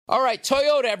All right,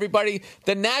 Toyota, everybody.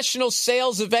 The national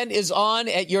sales event is on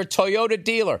at your Toyota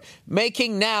dealer,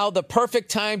 making now the perfect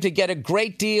time to get a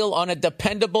great deal on a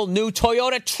dependable new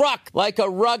Toyota truck, like a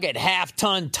rugged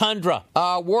half-ton Tundra.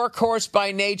 Workhorse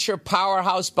by nature,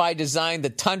 powerhouse by design, the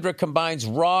Tundra combines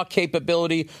raw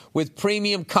capability with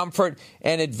premium comfort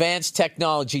and advanced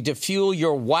technology to fuel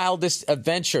your wildest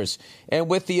adventures. And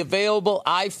with the available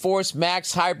iForce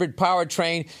Max hybrid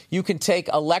powertrain, you can take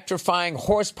electrifying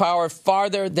horsepower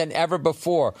farther than ever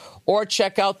before. Or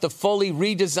check out the fully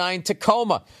redesigned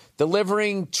Tacoma,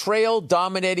 delivering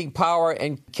trail-dominating power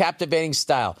and captivating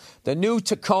style. The new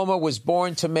Tacoma was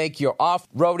born to make your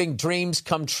off-roading dreams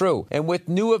come true. And with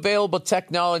new available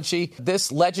technology,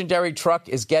 this legendary truck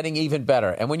is getting even better.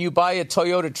 And when you buy a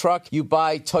Toyota truck, you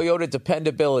buy Toyota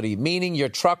dependability, meaning your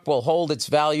truck will hold its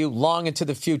value long into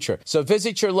the future. So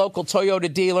visit your local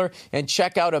Toyota dealer and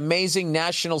check out amazing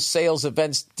national sales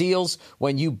events deals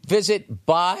when you visit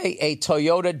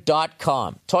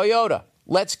buyatoyota.com. Toyota,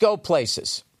 let's go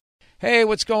places. Hey,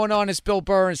 what's going on? It's Bill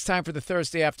Burr. It's time for the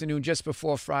Thursday afternoon, just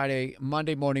before Friday,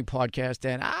 Monday morning podcast.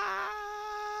 And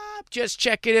I'm just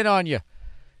checking in on you,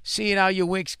 seeing how your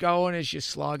week's going as you're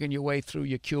slogging your way through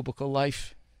your cubicle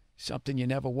life. Something you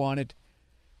never wanted,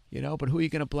 but who are you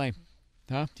going to blame?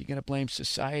 Huh? You going to blame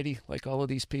society like all of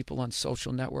these people on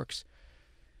social networks?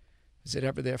 Is it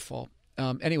ever their fault?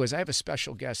 Anyways, I have a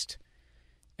special guest.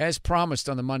 As promised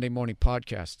on the Monday morning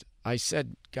podcast, I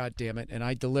said, God damn it, and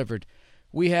I delivered.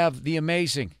 We have the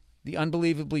amazing, the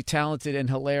unbelievably talented and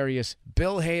hilarious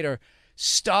Bill Hader,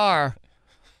 star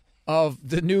of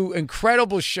the new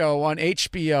incredible show on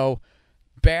HBO,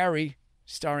 Barry,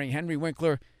 starring Henry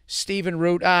Winkler, Stephen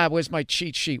Root. Where's my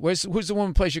cheat sheet? Who's the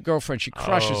woman who plays your girlfriend? She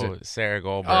crushes it. Sarah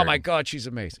Goldberg. Oh, my God, she's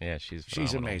amazing. Yeah,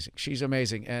 she's amazing. She's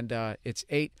amazing. And it's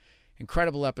 8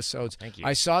 incredible episodes. Thank you.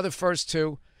 I saw the first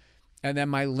 2. And then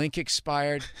my link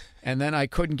expired, and then I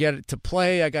couldn't get it to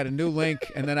play. I got a new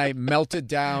link, and then I melted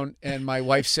down, and my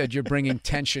wife said, "You're bringing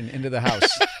tension into the house."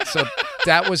 So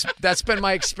that's been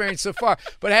my experience so far.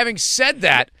 But having said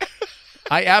that,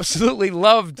 I absolutely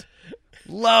loved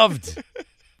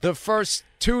the first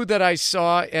 2 that I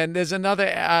saw, and there's another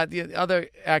the other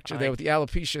actor there with the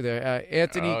alopecia there,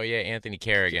 Anthony. Oh yeah, Anthony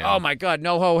Carrigan. Oh my God,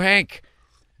 NoHo Hank,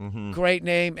 Mm-hmm. Great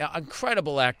name,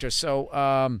 incredible actor.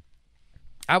 So.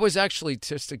 I was actually,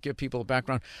 just to give people a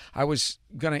background, I was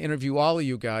going to interview all of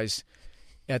you guys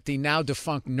at the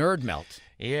now-defunct Nerd Melt.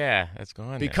 Yeah, that's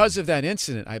going because of that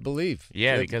incident, I believe.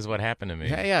 Yeah, because what happened to me.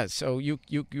 Yeah. So you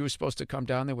were supposed to come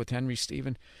down there with Henry,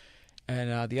 Stephen,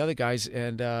 and the other guys,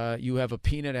 and you have a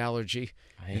peanut allergy.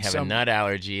 I have a nut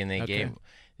allergy, and they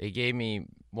gave me.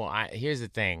 Well, here's the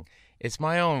thing. It's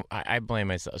my own. I blame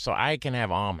myself. So I can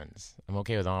have almonds. I'm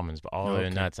okay with almonds, but all of the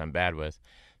nuts I'm bad with.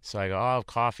 So I go, I'll have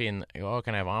coffee, and I go,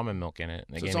 can I have almond milk in it?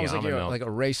 And so it's almost like you're like a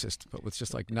racist, but with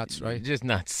just like nuts, right? Just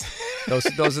nuts.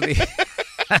 Those are the...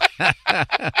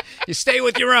 You stay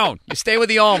with your own. You stay with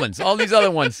the almonds. All these other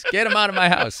ones, get them out of my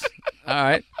house. All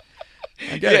right?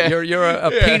 I get it. You're a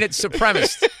peanut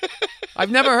supremacist. I've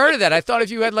never heard of that. I thought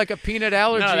if you had like a peanut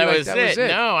allergy, that was it.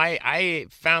 No, I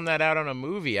found that out on a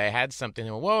movie. I had something,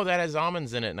 and whoa, that has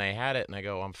almonds in it, and I had it, and I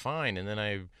go, I'm fine. And then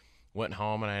I went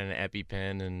home and I had an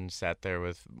EpiPen and sat there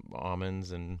with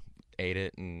almonds and ate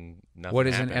it, and nothing What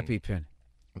is happened. an EpiPen?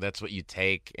 That's what you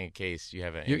take in case you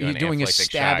have an You're doing a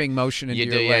stabbing motion into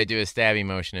your leg. Yeah, I do a stabbing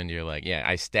motion into your leg.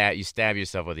 Yeah, you stab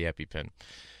yourself with the EpiPen.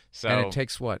 So and it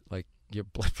takes what? Like your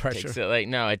blood pressure?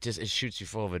 It shoots you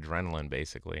full of adrenaline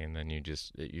basically, and then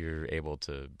you're able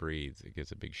to breathe. It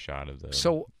gets a big shot of the.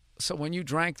 So when you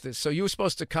drank this, so you were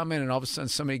supposed to come in and all of a sudden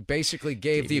somebody basically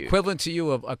gave the equivalent to you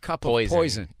of a cup of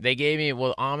poison. They gave me,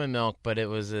 almond milk, but it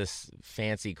was this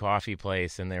fancy coffee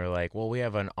place, and they were like, well, we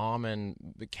have an almond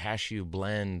cashew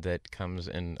blend that comes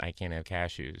in, I can't have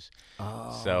cashews.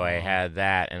 Oh. So I had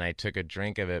that, and I took a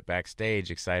drink of it backstage,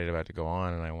 excited about to go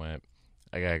on, and I went,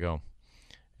 I got to go.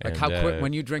 Like how quick,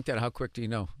 when you drink that, how quick do you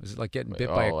know? Is it like getting bit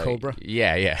by a cobra?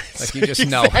 Yeah. Like you just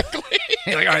know. Exactly.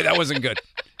 You're like, all right, that wasn't good.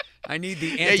 I need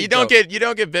the antidote. Yeah, you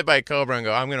don't get bit by a cobra and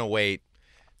go, I'm going to wait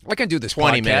I can do this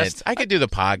 20 podcast. minutes. I could do the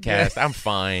podcast. I'm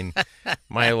fine.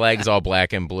 My leg's all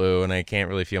black and blue, and I can't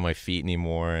really feel my feet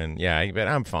anymore. And but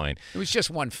I'm fine. It was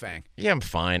just one fang. Yeah, I'm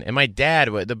fine. And my dad,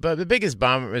 the biggest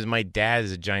bummer is my dad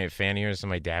is a giant fan of yours, so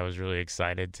my dad was really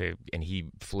excited and he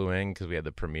flew in because we had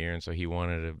the premiere, and so he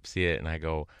wanted to see it. And I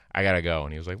go, I gotta go,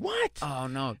 and he was like, "What?" Oh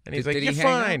no! And he's like, "You're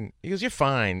fine." He goes, "You're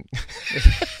fine."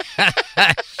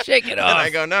 Shake it And off. I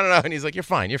go, no. And he's like, you're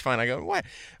fine. I go, what?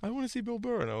 I want to see Bill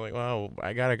Burr. And I'm like, well,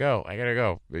 I gotta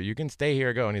go. You can stay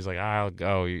here. Go. And he's like, I'll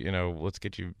go. Let's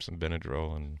get you some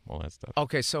Benadryl and all that stuff.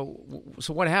 Okay, so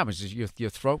what happens? Is your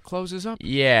throat closes up?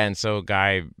 Yeah, and so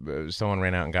someone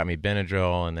ran out and got me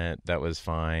Benadryl, and that was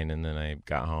fine. And then I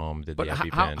got home, did But the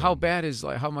EpiPen. how bad is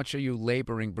how much are you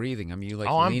laboring breathing? I mean, you like.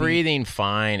 I'm leaning? breathing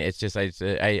fine. It's just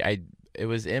it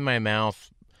was in my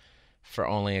mouth for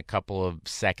only a couple of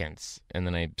seconds, and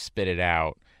then I spit it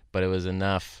out. But it was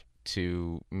enough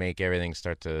to make everything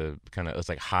start to it's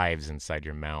like hives inside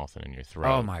your mouth and in your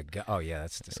throat. Oh my god! Oh yeah,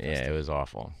 that's disgusting. Yeah, it was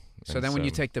awful. So then when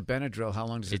you take the Benadryl, how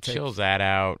long does it take? It chills that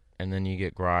out, and then you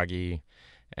get groggy,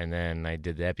 and then I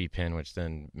did the EpiPen, which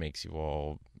then makes you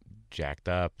all jacked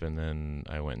up, and then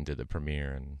I went and did the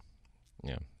premiere, and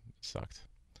yeah, it sucked.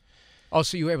 Oh,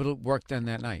 so you were able to work then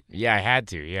that night? Yeah, I had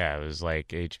to. Yeah, it was like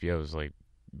HBO was like,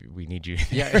 we need you.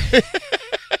 Yeah.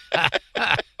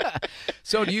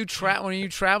 So do you when you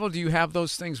travel? Do you have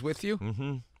those things with you?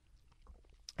 Mm-hmm.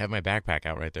 I have my backpack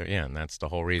out right there. Yeah, and that's the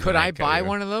whole reason. Could I buy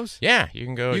one of those? Yeah, you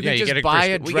can go. You can you just get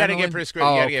buy We got to get Adrenaline? prescription.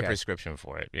 Oh, You got to get okay. prescription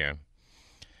for it. Yeah.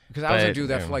 Because I was gonna But, do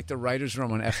that yeah. for like the writers'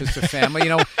 room on F is for Family.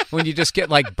 When you just get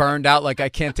like burned out, like I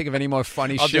can't think of any more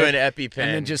funny I'll shit. do an EpiPen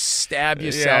and then just stab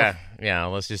yourself. Yeah.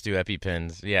 Let's just do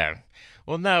EpiPens. Yeah.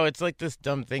 Well, no, it's like this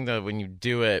dumb thing though. When you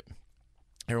do it,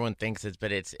 everyone thinks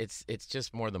it's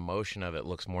just more the motion of it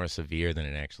looks more severe than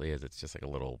it actually is. It's just like a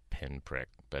little pinprick,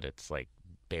 but it's like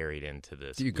buried into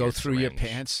this. Do you go weird through your syringe.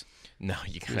 pants? No,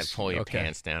 you gotta Just- pull your okay.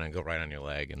 pants down and go right on your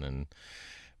leg, and then.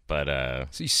 But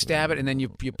So you stab it and then you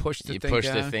push the you thing push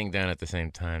down? the thing down at the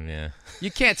same time. Yeah. You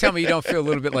can't tell me you don't feel a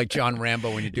little bit like John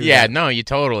Rambo when you do Yeah. that. No, you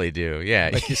totally do.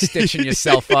 Yeah. Like you're stitching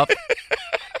yourself up.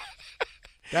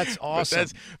 That's But awesome.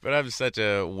 But I'm such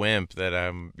a wimp that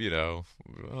I'm,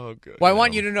 oh good. Well, I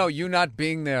want you to know you not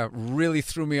being there really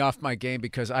threw me off my game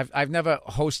because I've never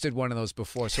hosted one of those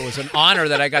before. So it was an honor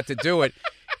that I got to do it.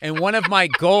 And one of my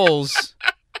goals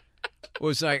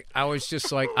was I was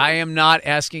just like, I am not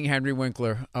asking Henry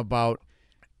Winkler about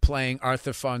playing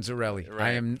Arthur Fonzarelli.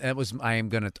 Right.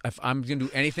 If I'm gonna do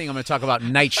anything, I'm gonna talk about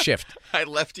Night Shift. I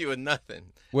left you with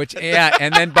nothing.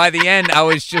 And then by the end I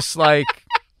was just like,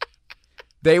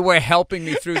 they were helping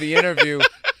me through the interview,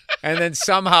 and then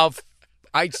somehow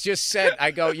I just said, I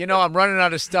go, I'm running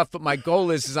out of stuff, but my goal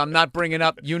is I'm not bringing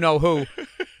up who.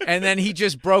 And then he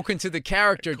just broke into the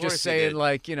character, course just he saying did.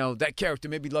 like, that character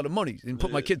made me a lot of money and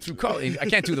put my kid through college. I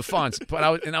can't do the fonts, but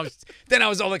I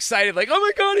was all excited, like, oh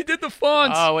my god, he did the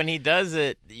fonts. Oh, when he does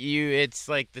it, it's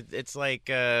like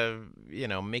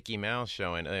Mickey Mouse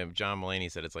showing. John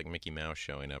Mulaney said it's like Mickey Mouse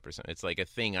showing up or something. It's like a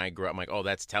thing I grew up. I'm like, oh,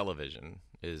 that's television.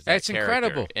 Is that That's character.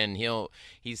 incredible. And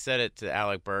he said it to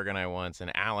Alec Berg and I once,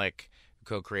 and Alec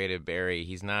co-created Barry.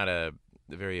 He's not a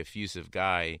very effusive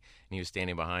guy, and he was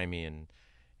standing behind me, and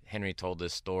Henry told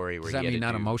this story where Does that he had mean to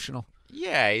not do, emotional?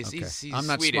 Yeah, he's I'm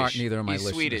not Swedish. smart, neither are my He's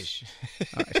listeners.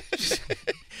 Swedish.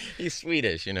 He's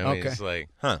Swedish, Okay. He's like,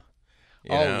 huh.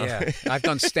 You Oh know? yeah, I've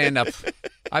done stand up.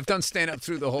 I've done stand up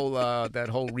through the whole that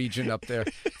whole region up there.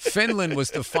 Finland was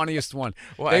the funniest one.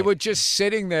 Why? They were just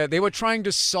sitting there. They were trying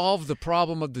to solve the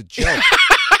problem of the joke.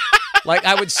 Like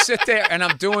I would sit there and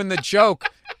I'm doing the joke,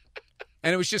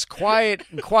 and it was just quiet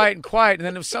and quiet and quiet. And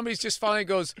then if somebody's just finally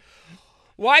goes,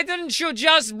 "Why didn't you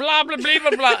just blah blah blah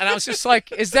blah blah?" And I was just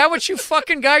like, "Is that what you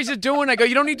fucking guys are doing?" I go,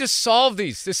 "You don't need to solve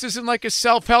these. This isn't like a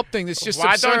self-help thing. This is just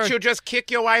Why absurd." don't you just kick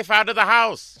your wife out of the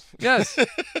house? Yes.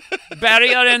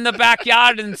 Bury her in the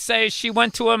backyard and say she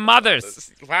went to her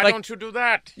mother's. Why Like- don't you do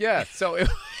that? Yeah, so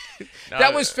No,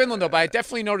 that was Finland, though. But I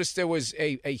definitely noticed there was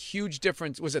a huge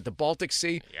difference. Was it the Baltic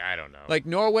Sea? Yeah, I don't know. Like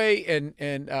Norway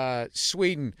and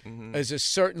Sweden is a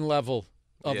certain level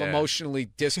of Yeah. emotionally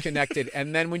disconnected.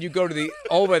 And then when you go to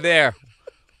over there,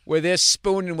 where they're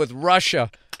spooning with Russia,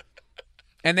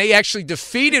 and they actually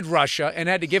defeated Russia and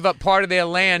had to give up part of their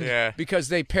land Yeah. because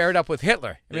they paired up with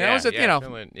Hitler. I mean, that was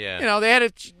Finland, yeah.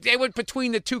 they were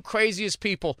between the two craziest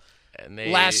people And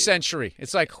they, last century.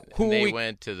 It's like who and they we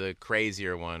went to the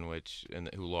crazier one,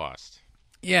 who lost.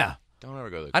 yeah. Don't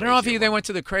ever go to the I don't know if crazier they one. went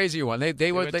to the crazier one.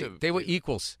 They were went to- they were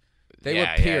equals. They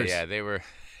yeah, were peers. Yeah, they were.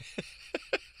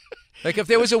 Like if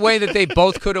there was a way that they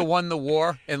both could have won the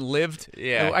war and lived.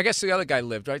 Yeah. I guess the other guy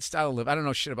lived, right? Stalo lived. I don't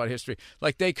know shit about history.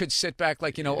 Like they could sit back,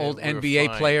 like old we were NBA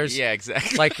fine. players. Yeah,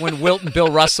 exactly. Like when Wilt and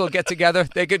Bill Russell get together,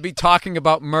 they could be talking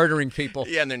about murdering people.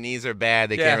 Yeah, and their knees are bad.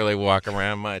 They Yeah. can't really walk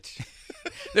around much.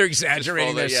 They're Just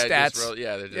exaggerating roll their yeah, stats.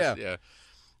 they're just, yeah.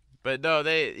 But no,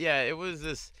 it was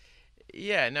this.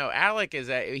 Yeah, no, Alec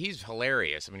he's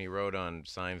hilarious. I mean, he wrote on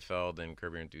Seinfeld and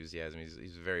Curb Your Enthusiasm.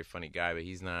 He's a very funny guy, but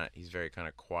he's not. He's very kind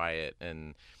of quiet.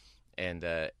 And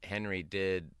Henry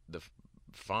did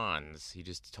Fonz. He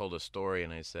just told a story,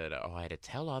 and I said, "Oh, I had to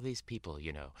tell all these people,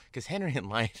 because Henry in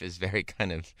life is very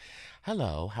kind of,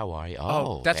 hello, how are you?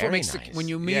 Oh, that's what very makes nice. when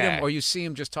you meet him or you see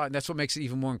him just talking. That's what makes it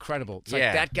even more incredible. It's like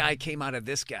that guy came out of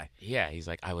this guy. Yeah, he's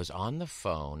like, I was on the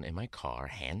phone in my car,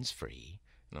 hands free.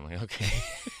 And I'm like, okay.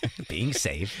 Being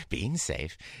safe. Being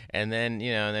safe. And then,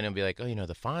 and then he'll be like, oh,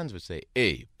 the Fonz would say,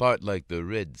 hey, part like the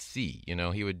Red Sea.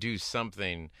 He would do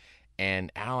something. And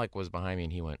Alec was behind me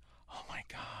and he went, oh my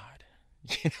God.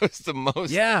 It's the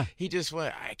most. Yeah. He just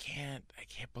went, I can't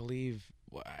believe.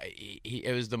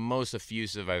 It was the most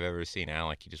effusive I've ever seen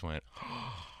Alec. He just went,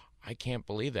 oh, I can't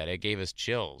believe that. It gave us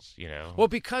chills, Well,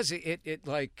 because it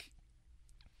like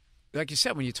you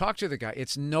said, when you talk to the guy,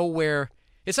 it's nowhere.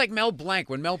 It's like Mel Blanc.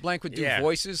 When Mel Blanc would do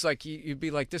voices, like you'd be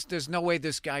like, there's no way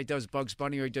this guy does Bugs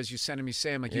Bunny or he does Yosemite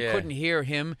Sam. Like you couldn't hear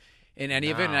him in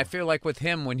any of it. And I feel like with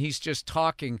him, when he's just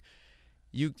talking,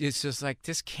 it's just like,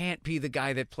 this can't be the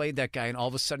guy that played that guy. And all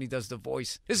of a sudden he does the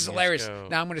voice. This is hilarious.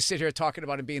 Now I'm going to sit here talking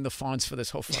about him being the Fonz for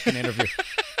this whole fucking interview.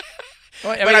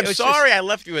 Well, but I'm sorry I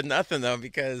left you with nothing, though,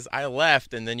 because I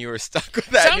left and then you were stuck with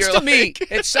that.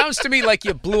 It sounds to me like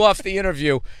you blew off the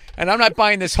interview, and I'm not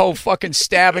buying this whole fucking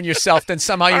stabbing yourself. Then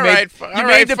somehow you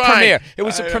made the premiere. It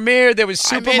was a premiere. There was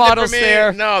supermodels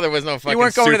there. No, there was no fucking. You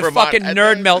weren't going to the fucking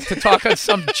Nerd Melt to talk on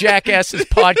some jackass's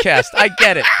podcast. I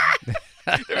get it.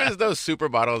 There was those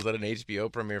supermodels at an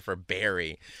HBO premiere for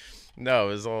Barry. No, it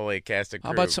was all like cast and crew.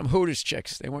 How about some Hooters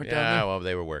chicks? They weren't down there? Yeah, well,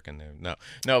 they were working there.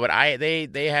 No, but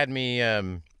they had me.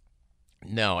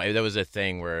 No, there was a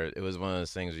thing where it was one of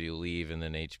those things where you leave and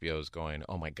then HBO's going,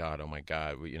 oh my god,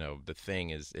 the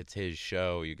thing is, it's his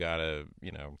show. You gotta,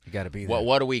 you gotta be there.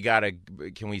 What do we gotta?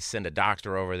 Can we send a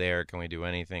doctor over there? Can we do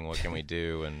anything? What can we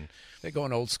do? And they're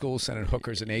going old school, sending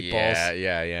hookers and 8 balls.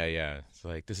 Yeah. It's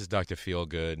like, this is Dr.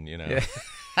 Feelgood, Yeah.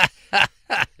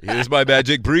 Here's my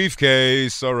magic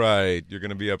briefcase. All right, you're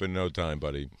gonna be up in no time,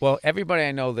 buddy. Well, everybody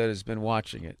I know that has been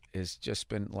watching it has just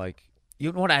been like,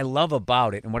 you know what I love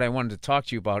about it, and what I wanted to talk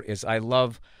to you about is I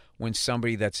love when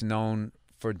somebody that's known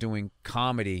for doing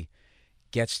comedy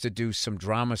gets to do some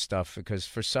drama stuff, because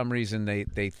for some reason they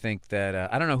think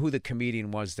that I don't know who the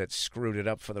comedian was that screwed it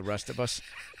up for the rest of us.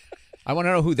 I want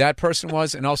to know who that person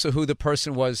was, and also who the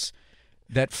person was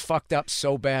that fucked up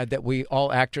so bad that we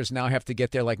all actors now have to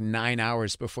get there like 9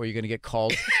 hours before you're going to get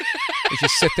called. You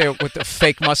just sit there with the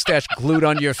fake mustache glued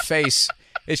onto your face.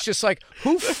 It's just like,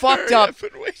 who fucked up?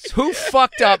 Who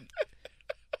fucked up?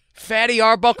 Fatty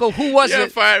Arbuckle? Who was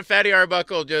it? Fatty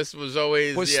Arbuckle just was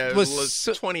always was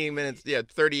 20 minutes,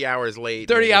 30 hours late.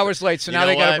 30 hours late, so now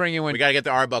they got to bring you in. We got to get the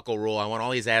Arbuckle rule. I want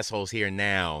all these assholes here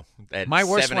now at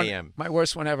 7 a.m. My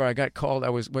worst one ever, I got called.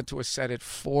 I went to a set at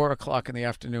 4 o'clock in the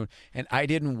afternoon, and I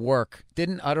didn't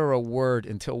utter a word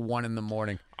until 1 in the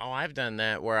morning. Oh, I've done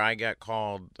that where I got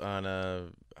called on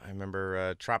I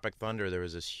remember Tropic Thunder. There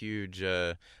was this huge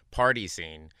party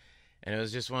scene. And it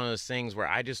was just one of those things where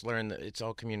I just learned that it's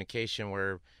all communication,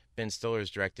 where Ben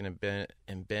Stiller's directing,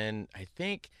 and Ben, I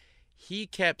think he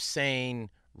kept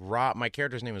saying Rob. My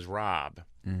character's name is Rob,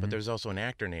 but there's also an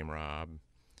actor named Rob.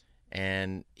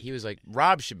 And he was like,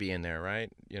 Rob should be in there,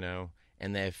 right?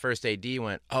 And the first AD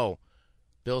went, oh,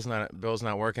 Bill's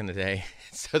not working today.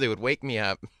 So they would wake me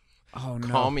up,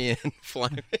 call me in,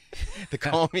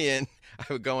 call me in. I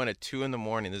would go in at 2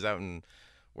 a.m. This is out in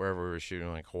wherever we were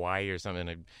shooting, like Hawaii or something.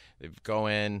 They'd go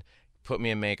in, put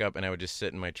me in makeup, and I would just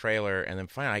sit in my trailer. And then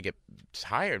finally I get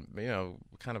tired,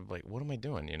 kind of like, what am I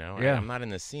doing? Yeah. I'm not in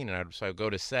the scene. And so I'd go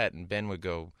to set, and Ben would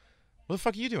go, what the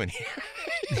fuck are you doing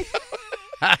here?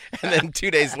 And then 2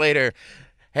 days later,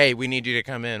 hey, we need you to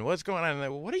come in. What's going on? And I'm like,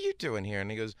 well, what are you doing here? And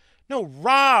he goes, no,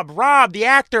 Rob, the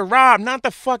actor, Rob, not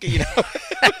the fucking,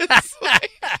 It's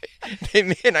like,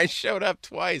 and I showed up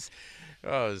twice.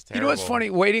 Oh, it was terrible. You know what's funny?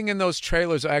 Waiting in those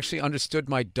trailers, I actually understood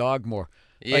my dog more.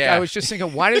 Like, I was just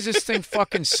thinking, why does this thing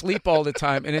fucking sleep all the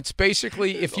time? And it's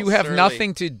basically, if you have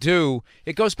nothing to do,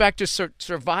 it goes back to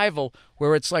survival,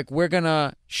 where it's like, we're going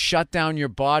to shut down your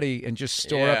body and just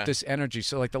store up this energy.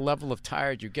 So, like, the level of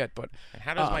tired you get. But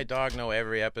how does my dog know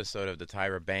every episode of the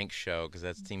Tyra Banks show? Because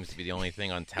that seems to be the only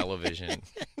thing on television.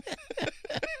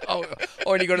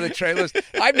 Or you go to the trailers.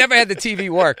 I've never had the TV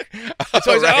work. It's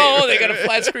always like, they got a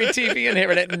flat screen TV in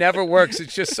here, and it never works.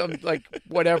 It's just some, like,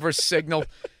 whatever signal.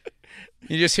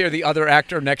 You just hear the other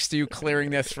actor next to you clearing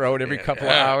their throat every couple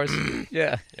of hours.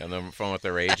 Yeah. On the phone with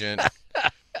their agent.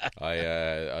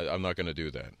 I'm not going to do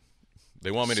that.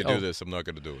 They want me to do this. I'm not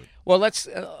going to do it. Well, let's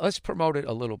promote it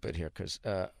a little bit here, because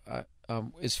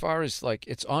as far as, like,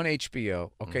 it's on HBO.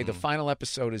 Okay, the final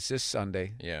episode is this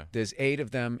Sunday. Yeah. There's 8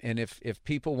 of them, and if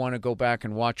people want to go back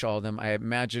and watch all of them, I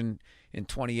imagine in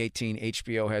 2018,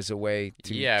 HBO has a way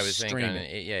to I was stream thinking,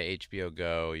 it. HBO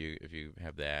Go. If you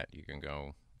have that, you can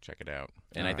go check it out.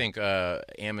 And All I think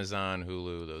Amazon,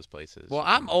 Hulu, those places. Well,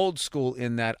 I'm old school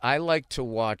in that I like to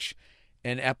watch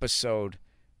an episode.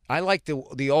 I like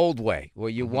the old way where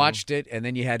you watched it and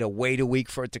then you had to wait a week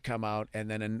for it to come out, and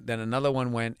then another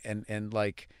one went and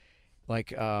like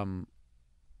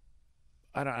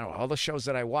I don't know, all the shows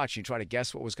that I watch, you try to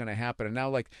guess what was going to happen, and now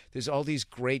like there's all these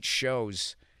great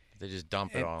shows. They just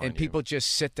dump it all on and you. people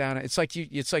just sit down. It's like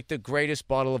the greatest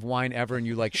bottle of wine ever, and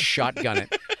you like shotgun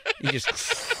it. You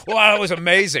just, wow, that was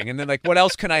amazing. And then like, what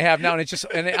else can I have now? And it's just,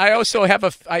 and I also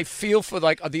I feel for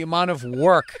like the amount of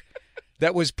work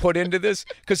that was put into this,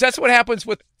 because that's what happens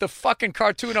with the fucking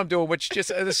cartoon I'm doing, which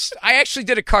just I actually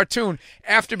did a cartoon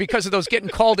because of those getting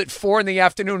called at 4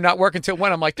 p.m, not working till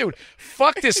when. I'm like, dude,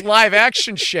 fuck this live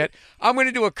action shit. I'm going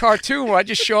to do a cartoon where I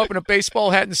just show up in a baseball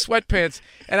hat and sweatpants,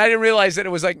 and I didn't realize that it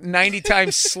was like 90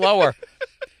 times slower.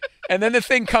 And then the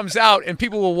thing comes out, and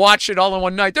people will watch it all in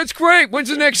one night. That's great. When's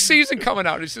the next season coming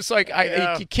out? It's just like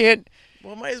you can't.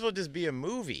 Well, it might as well just be a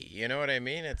movie. You know what I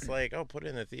mean? It's like, put it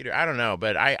in the theater. I don't know,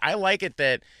 but I like it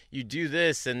that you do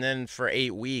this, and then for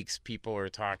 8 weeks, people are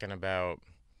talking about.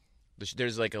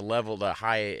 There's like the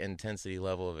high intensity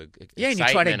level of excitement. Yeah, and you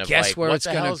try to guess like, where it's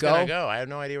going to go. I have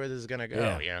no idea where this is going to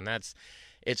go. Yeah, and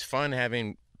it's fun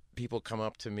having people come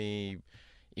up to me,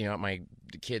 at my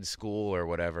kid's school or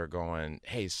whatever, going,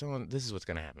 "Hey, this is what's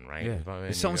going to happen, right? Yeah.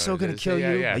 Is so-and-so going to kill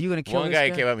you? Yeah. Are you going to kill One this guy?"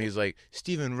 One guy came up and he's like,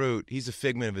 "Stephen Root, he's a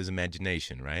figment of his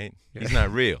imagination, right? He's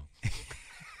not real."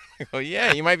 Well,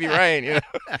 yeah, you might be right.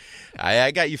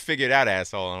 I got you figured out,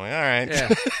 asshole. I'm like, all right.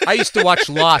 Yeah. I used to watch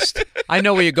Lost. I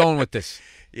know where you're going with this.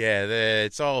 Yeah,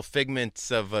 it's all figments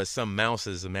of some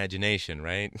mouse's imagination,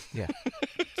 right? Yeah,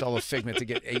 it's all a figment to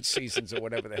get 8 seasons or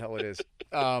whatever the hell it is.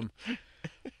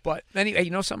 But anyway,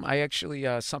 something I actually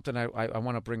something I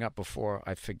want to bring up before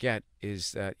I forget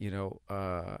is that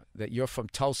that you're from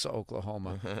Tulsa,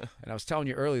 Oklahoma, and I was telling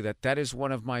you earlier that is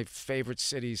one of my favorite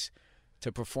cities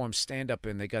to perform stand-up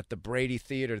in. They got the Brady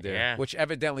Theater there, which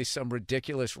evidently some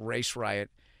ridiculous race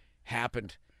riot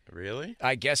happened. Really?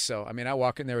 I guess so. I mean, I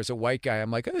walk in there as a white guy.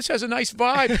 I'm like, this has a nice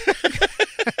vibe.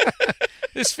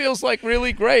 This feels like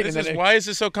really great. Why is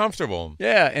this so comfortable?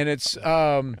 Yeah, and it's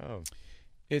and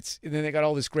then they got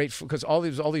all this great food, because all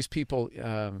these people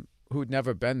who'd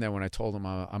never been there, when I told them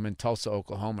I'm in Tulsa,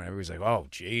 Oklahoma, and everybody's like, "Oh,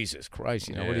 Jesus Christ,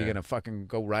 what are you gonna fucking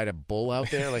go ride a bull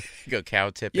out there?" Like go cow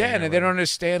tipping. Yeah, and they don't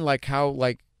understand like how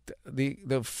like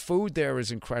the food there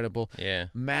is incredible. Yeah,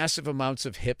 massive amounts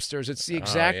of hipsters. It's the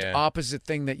exact opposite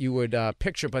thing that you would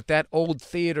picture. But that old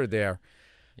theater there.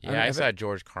 Yeah, I saw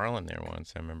George Carlin there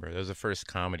once. I remember it was the first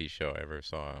comedy show I ever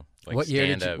saw. Like what year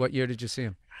did you see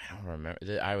him? I don't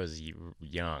remember. I was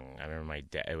young. I remember my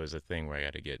dad. It was a thing where I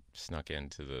had to get snuck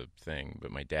into the thing. But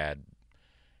my dad,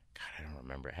 God, I don't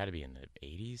remember. It had to be in the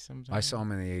 80s sometime. I saw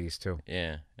him in the 80s too.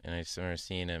 Yeah, and I remember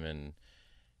seeing him and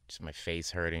just my face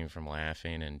hurting from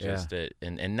laughing and just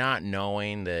and not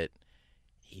knowing that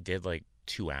he did like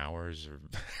 2 hours or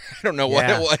I don't know what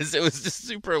it was. It was just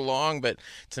super long. But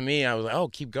to me, I was like, oh,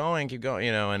 keep going,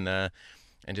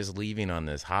 and just leaving on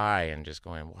this high and just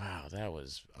going, wow, that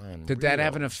was unreal. Did that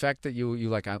have an effect that you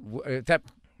like at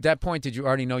that point? Did you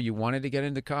already know you wanted to get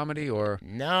into comedy, or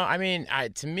no? I mean,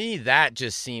 to me that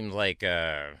just seemed like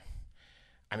I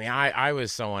mean, I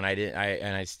was someone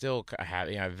I still have.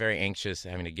 I'm very anxious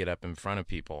having to get up in front of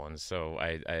people, and so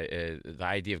the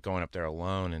idea of going up there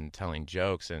alone and telling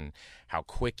jokes and how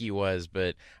quick he was.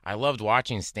 But I loved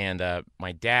watching stand up.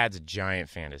 My dad's a giant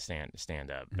fan of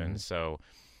stand up, and so.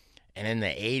 And in the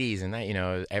 80s, and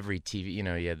that, every TV, you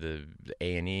had the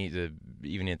A&E, the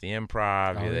Evening at the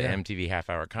Improv, the MTV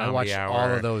Half-Hour Comedy Hour. I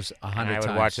watched all of those 100 times. I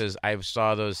would watch those. I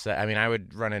saw those. I mean, I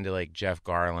would run into like Jeff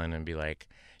Garland and be like,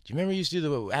 "Do you remember you used to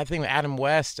do that thing with Adam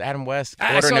West? Adam West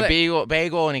ordering a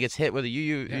bagel and he gets hit with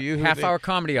a Half-Hour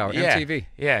Comedy Hour, MTV."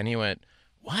 Yeah, and he went,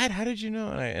 "What? How did you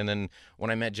know?" And then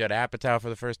when I met Judd Apatow for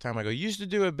the first time, I go, "You used to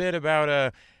do a bit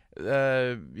about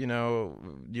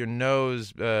your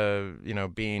nose,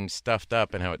 being stuffed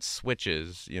up and how it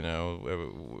switches, you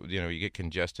get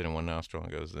congested in one nostril and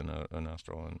goes in a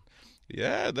nostril." And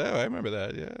yeah, no, I remember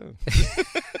that.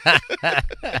 Yeah.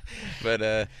 But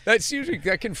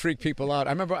that can freak people out.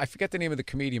 I remember, I forget the name of the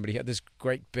comedian, but he had this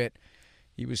great bit.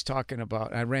 He was talking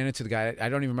about, I ran into the guy, I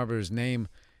don't even remember his name,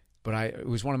 but it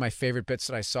was one of my favorite bits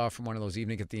that I saw from one of those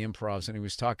Evening at the Improvs, and he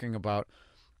was talking about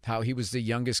how he was the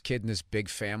youngest kid in this big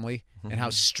family and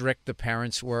how strict the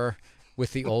parents were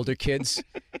with the older kids.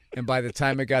 And by the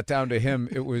time it got down to him,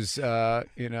 it was,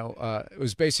 it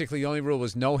was basically the only rule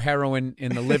was no heroin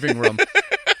in the living room.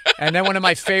 And then one of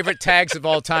my favorite tags of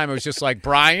all time, it was just like,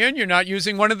 Brian, you're not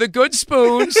using one of the good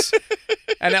spoons.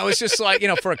 And that was just like,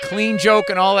 for a clean joke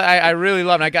and all that. I really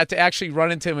loved it. I got to actually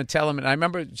run into him and tell him. And I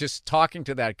remember just talking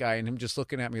to that guy and him just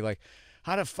looking at me like,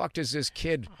 how the fuck does this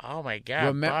kid? Oh my God!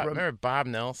 Remember Bob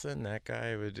Nelson? That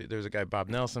guy. There was a guy, Bob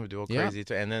Nelson, would do all crazy.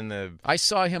 And then I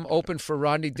saw him open for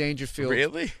Rodney Dangerfield.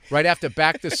 Really? Right after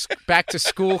Back to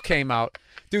School came out,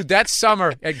 dude. That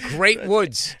summer at Great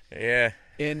Woods. Yeah.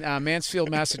 In Mansfield,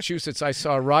 Massachusetts, I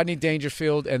saw Rodney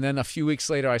Dangerfield, and then a few weeks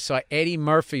later, I saw Eddie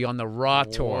Murphy on the Raw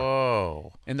tour.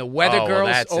 Whoa! And the Weather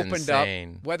Girls opened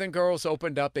insane. up. Weather Girls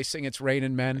opened up. They sing "It's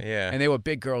Raining Men." Yeah. And they were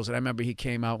big girls. And I remember he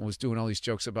came out and was doing all these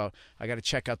jokes about, I got to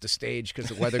check out the stage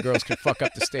because the Weather Girls can fuck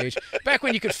up the stage. Back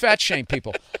when you could fat shame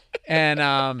people.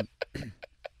 And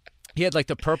he had like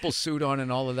the purple suit on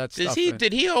and all of that stuff.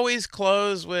 Did he always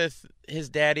close with his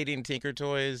dad eating Tinker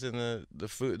Toys and the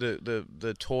food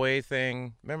the toy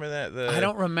thing? Remember that? I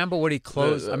don't remember what he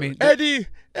closed. Eddie,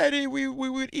 we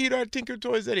would eat our Tinker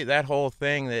Toys, Eddie. That whole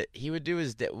thing that he would do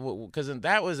because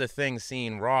that was a thing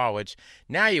seeing Raw, which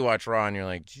now you watch Raw and you're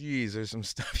like, geez, there's some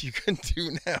stuff you can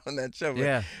do now on that show.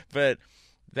 Yeah, but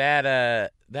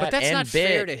that but that's not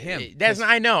fair to him.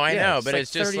 I know, but like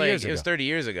it's just like it was 30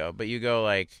 years ago. But you go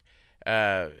like.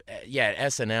 At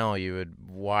SNL you would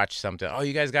watch something. Oh,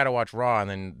 you guys got to watch Raw, and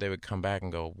then they would come back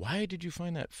and go, "Why did you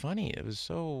find that funny? It was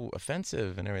so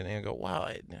offensive and everything." I go, "Wow,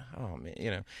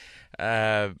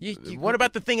 what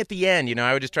about the thing at the end?"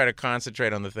 I would just try to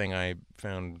concentrate on the thing I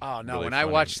found. Oh no, really when funny, I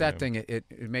watched that thing, it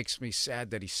makes me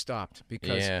sad that he stopped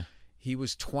because he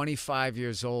was 25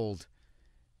 years old,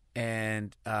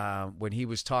 and when he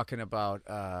was talking about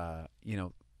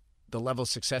the level of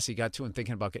success he got to and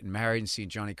thinking about getting married and seeing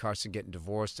Johnny Carson getting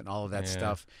divorced and all of that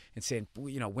stuff and saying,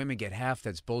 women get half,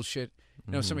 that's bullshit.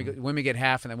 Women get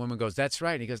half, and then woman goes, that's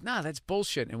right. And he goes, nah, that's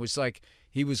bullshit. And it was like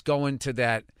he was going to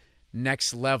that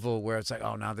next level where it's like,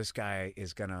 oh, now this guy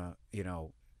is going to,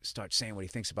 start saying what he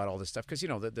thinks about all this stuff. Because,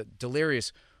 the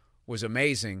Delirious was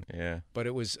amazing. Yeah. But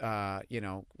it was,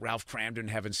 Ralph Cramden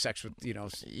having sex with,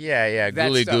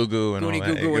 Gooly Goo Goo and all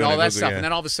that. Goo and all that stuff. And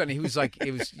then all of a sudden he was like,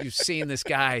 you're seeing this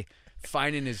guy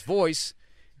finding his voice,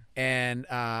 and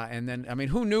then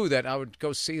who knew that I would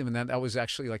go see him, and that was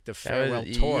actually like the farewell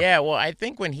tour. Yeah, well, I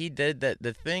think when he did that,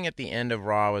 the thing at the end of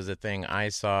Raw was the thing I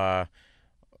saw,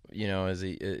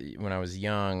 when I was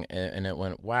young, and it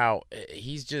went, wow,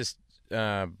 he's just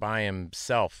by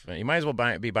himself. He might as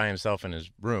well be by himself in his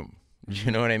room.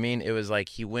 You know what I mean? It was like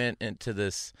he went into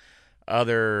this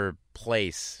other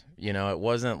place. It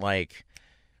wasn't like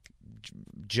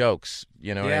jokes,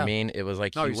 what I mean? It was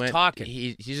like he went talking.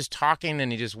 He's just talking,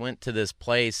 and he just went to this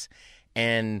place,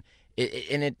 and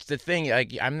it's the thing.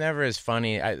 Like, I'm never as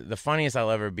funny. The funniest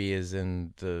I'll ever be is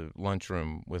in the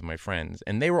lunchroom with my friends,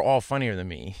 and they were all funnier than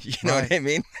me. You know what I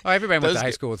mean? Oh, everybody went to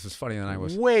high school was funnier than I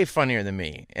was. Way funnier than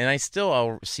me, and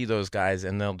I'll see those guys,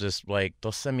 and they'll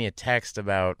send me a text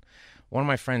about. One of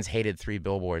my friends hated 3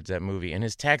 Billboards, that movie, and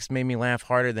his text made me laugh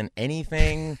harder than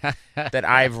anything that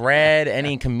I've read,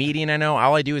 any comedian I know.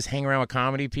 All I do is hang around with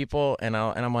comedy people, and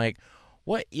I'm like,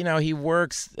 what? He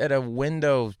works at a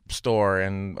window store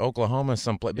in Oklahoma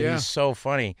someplace, but he's so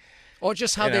funny. Or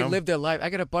just how they live their life. I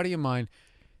got a buddy of mine,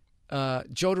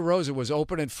 Joe DeRosa, was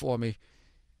opening for me,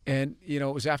 and, it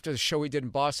was after the show we did in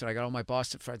Boston. I got all my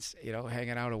Boston friends,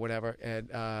 hanging out or whatever, and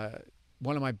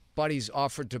one of my buddies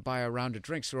offered to buy a round of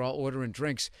drinks. We're all ordering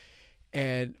drinks.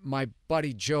 And my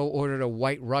buddy Joe ordered a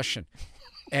White Russian.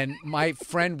 And my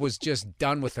friend was just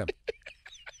done with him.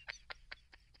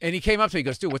 And he came up to me, he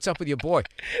goes, dude, what's up with your boy?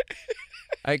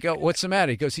 I go, what's the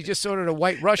matter? He goes, he just ordered a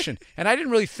White Russian. And I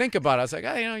didn't really think about it. I was like,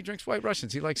 he drinks White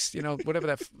Russians. He likes, whatever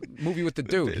that movie with the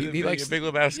dude. He likes Big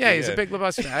Lebowski. Yeah, he's a Big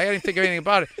Lebowski. I didn't think anything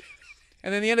about it.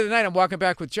 And then at the end of the night, I'm walking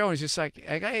back with Joe, and he's just like,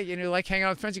 hey, like hanging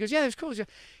out with friends. He goes, yeah, that's cool. He's like,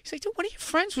 dude, one of your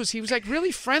friends was, he was like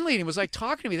really friendly, and he was like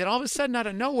talking to me. Then all of a sudden, out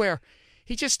of nowhere,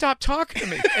 he just stopped talking to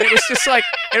me. And it was just like,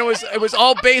 and it was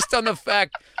all based on the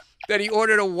fact that he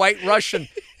ordered a White Russian.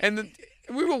 And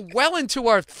we were well into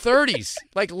our 30s,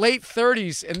 like late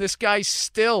 30s, and this guy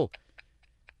still,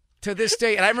 to this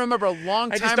day, and I remember a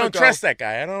long time ago. I just don't trust that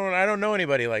guy. I don't know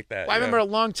anybody like that. Well, I remember a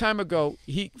long time ago,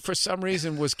 he, for some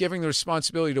reason, was giving the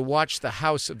responsibility to watch the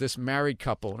house of this married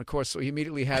couple. And, of course, so he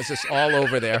immediately has us all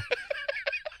over there.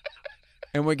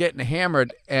 And we're getting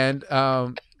hammered. And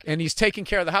he's taking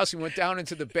care of the house. We went down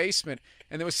into the basement,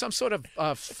 and there was some sort of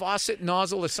faucet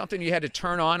nozzle or something you had to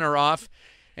turn on or off.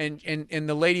 And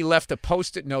the lady left a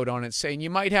Post-it note on it saying,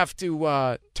 you might have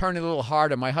to turn it a little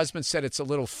harder. My husband said it's a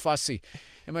little fussy.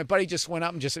 And my buddy just went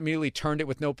up and just immediately turned it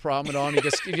with no problem at all. And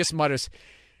he just mutters,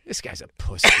 this guy's a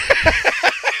pussy.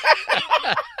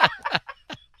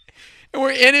 And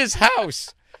we're in his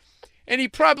house. And he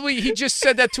just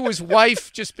said that to his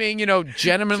wife, just being,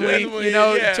 gentlemanly,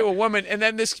 to a woman. And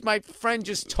then my friend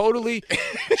just totally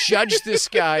judged this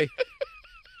guy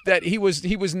that he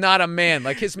was not a man.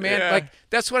 Like his man, like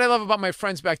that's what I love about my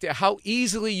friends back there. How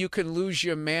easily you can lose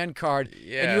your man card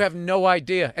and you have no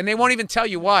idea. And they won't even tell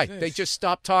you why. They just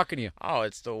stop talking to you. Oh,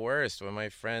 it's the worst. When my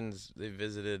friends, they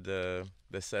visited the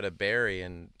set of Barry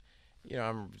and,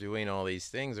 I'm doing all these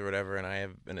things or whatever, and I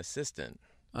have an assistant.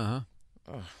 Uh-huh.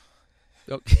 Oh.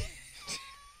 Okay.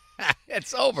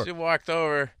 It's over. She walked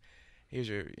over. Here's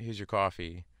your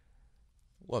coffee.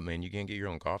 What, man? You can't get your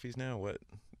own coffees now? What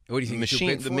do you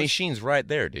think? The machine's right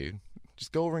there, dude.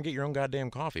 Just go over and get your own goddamn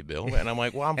coffee, Bill. And I'm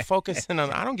like, well, I'm focusing on.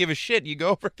 I don't give a shit. You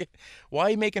go over. Why are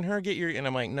you making her get your? And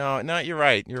I'm like, no, you're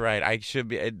right. You're right. I should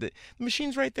be. The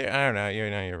machine's right there. I don't know.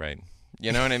 You're right.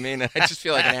 You know what I mean? I just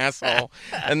feel like an asshole.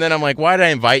 And then I'm like, why did I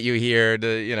invite you here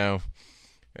to,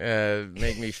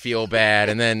 make me feel bad?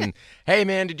 And then, hey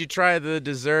man, did you try the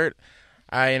dessert?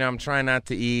 I'm trying not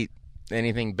to eat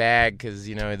anything bad because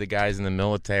the guys in the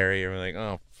military are like,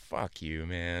 oh fuck you,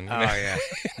 man. Oh yeah,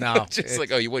 no, just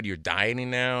like, oh, you're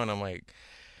dieting now, and I'm like,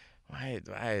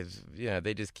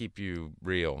 they just keep you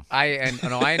real. I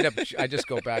just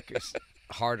go back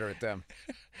harder at them.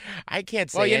 I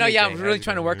can't say. Well, anything. I'm really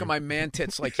trying to work on my man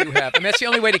tits like you have, and that's the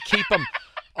only way to keep them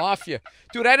off you.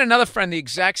 Dude, I had another friend, the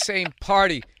exact same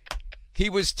party. He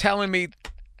was telling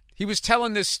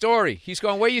this story. He's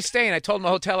going, where are you staying? I told him the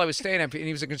hotel I was staying at, and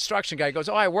he was a construction guy. He goes,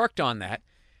 oh, I worked on that.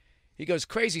 He goes,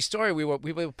 crazy story. We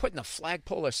were putting a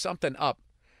flagpole or something up,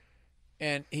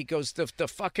 and he goes, the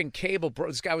fucking cable broke.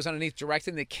 This guy was underneath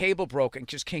directing. The cable broke and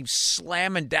just came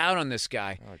slamming down on this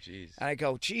guy. Oh, jeez. And I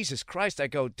go, Jesus Christ. I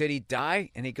go, did he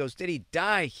die? And he goes, did he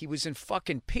die? He was in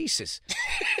fucking pieces.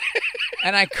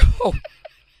 And I go,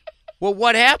 well,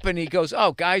 what happened? He goes,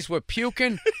 oh, guys were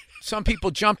puking. Some people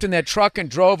jumped in their truck and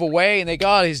drove away, and they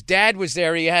go, oh, his dad was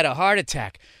there. He had a heart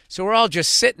attack. So we're all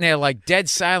just sitting there like dead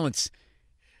silence.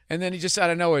 And then he just out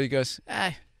of nowhere, he goes,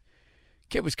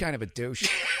 kid was kind of a douche.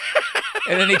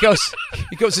 And then he goes,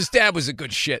 his dad was a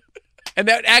good shit. And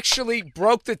that actually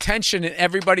broke the tension, and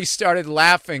everybody started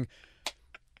laughing.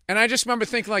 And I just remember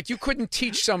thinking, like, you couldn't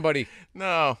teach somebody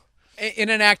no in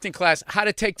an acting class how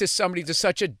to take somebody to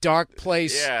such a dark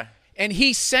place. Yeah. And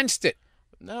he sensed it.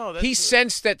 No, he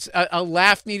sensed that a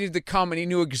laugh needed to come, and he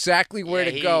knew exactly where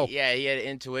to go. Yeah, he had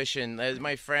intuition.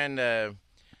 My friend,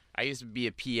 I used to be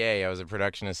a PA. I was a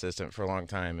production assistant for a long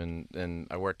time, and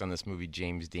I worked on this movie,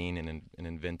 James Dean, An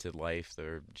Invented Life.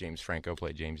 James Franco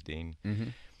played James Dean. Mm-hmm.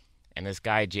 And this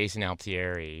guy, Jason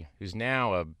Altieri, who's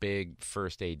now a big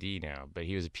first AD now, but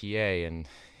he was a PA, and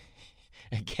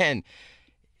again,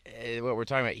 what we're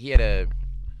talking about, he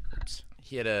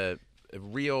had a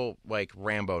real like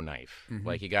Rambo knife. Mm-hmm.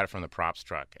 Like he got it from the props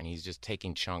truck, and he's just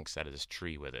taking chunks out of this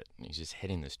tree with it. And he's just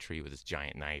hitting this tree with this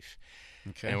giant knife.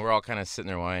 Okay. And we're all kind of sitting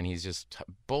there while, and he's just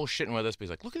bullshitting with us. But he's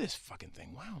like, "Look at this fucking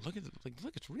thing! Wow, look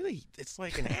it's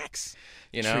like an axe,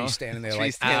 Tree standing there,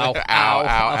 ow,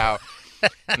 ow.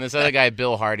 And this other guy,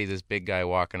 Bill Hardy, this big guy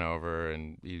walking over,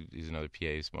 and he's another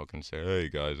PA smoking, saying, "Hey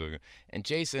guys," and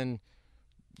Jason,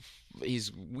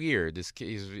 he's weird.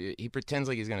 He pretends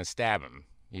like he's gonna stab him.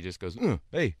 He just goes,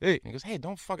 hey. And he goes, hey,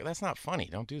 don't fuck it. That's not funny.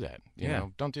 Don't do that. You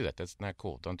know, don't do that. That's not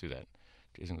cool. Don't do that.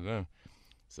 Jason goes,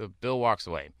 So Bill walks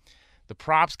away. The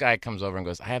props guy comes over and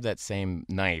goes, I have that same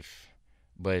knife,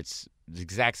 but it's the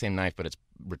exact same knife, but it's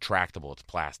retractable. It's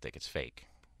plastic. It's fake.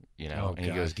 And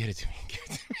he goes, get it to me.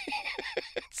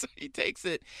 So he takes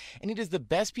it, and he does the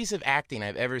best piece of acting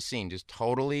I've ever seen. Just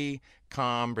totally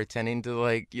calm, pretending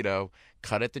to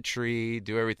cut at the tree,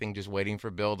 do everything, just waiting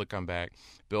for Bill to come back.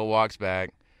 Bill walks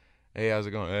back. Hey, how's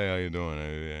it going? Hey, how you doing?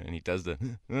 And he does the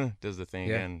thing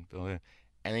again. Bill, and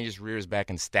then he just rears back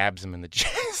and stabs him in the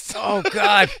chest. Oh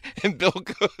God! And Bill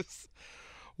goes,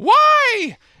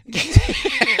 why?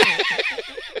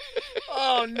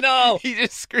 Oh no! He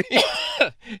just screamed.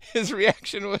 His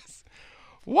reaction was,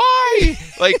 why?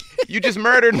 Like, you just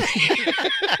murdered me.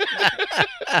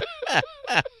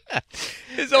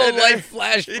 His whole life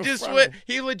flashed.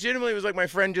 He legitimately was like, my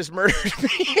friend just murdered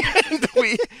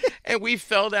me. and we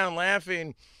fell down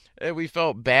laughing. And we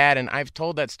felt bad. And I've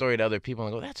told that story to other people,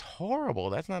 and I go, that's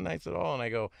horrible. That's not nice at all. And I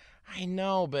go, I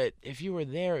know, but if you were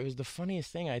there, it was the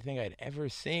funniest thing I think I'd ever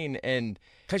seen. And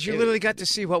because you literally got to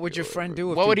see what would your friend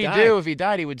do if what would he do if he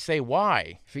died? He would say,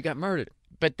 why? If he got murdered.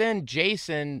 But then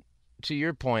Jason, to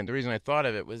your point, the reason I thought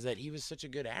of it was that he was such a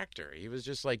good actor. He was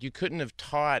just like, you couldn't have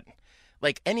taught,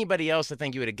 like anybody else, I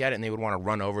think you would have got it, and they would want to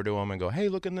run over to him and go, hey,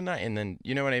 look in the knife. And then,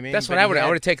 you know what I mean? That's what I would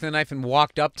have taken the knife and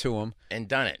walked up to him. And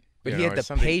done it. But he had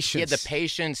the patience. He had the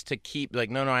patience to keep, like,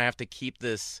 no, I have to keep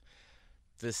this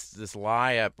this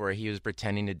lie up where he was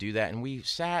pretending to do that, and we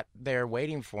sat there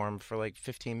waiting for him for like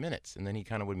 15 minutes, and then he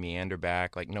kind of would meander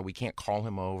back, like, no, we can't call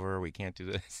him over, we can't do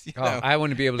this. You know? I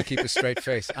wouldn't be able to keep a straight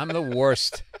face. I'm the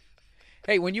worst.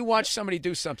 Hey, when you watch somebody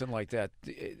do something like that,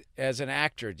 as an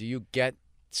actor, do you get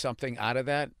something out of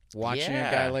that, watching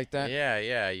a guy like that?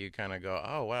 Yeah. You kind of go,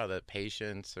 oh, wow, that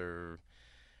patience, or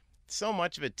so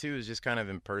much of it, too, is just kind of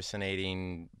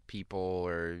impersonating people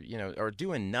or, or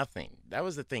doing nothing. That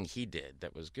was the thing he did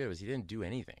that was good, was he didn't do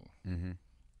anything. Mm-hmm.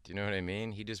 Do you know what I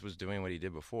mean? He just was doing what he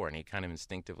did before, and he kind of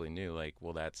instinctively knew, like,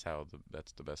 well, that's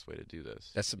the best way to do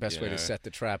this. That's the best way to set the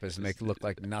trap, is to make it look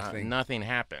like nothing. Nothing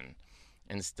happened.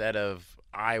 Instead of,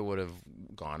 I would have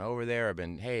gone over there or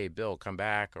been, hey, Bill, come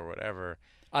back or whatever.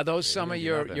 Are those some of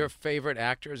your favorite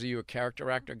actors? Are you a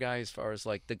character actor guy, as far as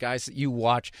like the guys that you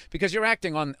watch? Because your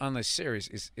acting on this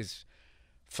series is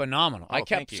phenomenal. Oh,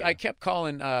 I kept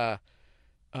calling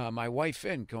my wife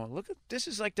in, going, look, this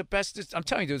is like the best. I'm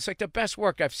telling you, it's like the best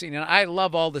work I've seen. And I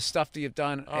love all the stuff that you've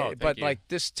done. Oh, but you. Like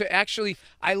this,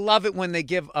 I love it when they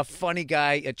give a funny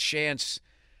guy a chance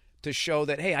to show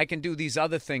that, hey, I can do these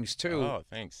other things too. Oh,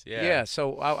 thanks. Yeah. Yeah.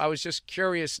 So I was just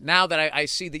curious. Now that I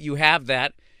see that you have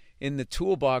that in the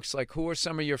toolbox, like, who are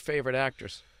some of your favorite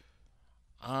actors?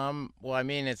 Well, I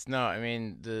mean,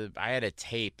 I had a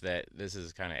tape that, this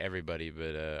is kind of everybody,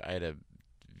 but I had a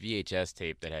VHS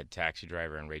tape that had Taxi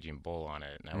Driver and Raging Bull on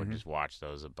it, and I would just watch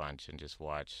those a bunch and just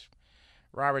watch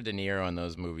Robert De Niro in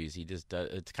those movies. He just does,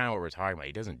 it's kind of what we're talking about.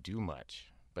 He doesn't do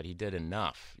much, but he did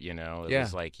enough, It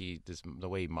was like the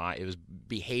way it was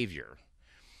behavior.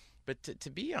 But to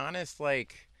be honest,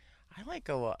 like, I like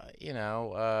a lot,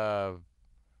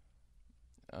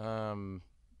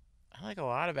 I like a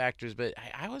lot of actors, but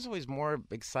I was always more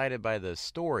excited by the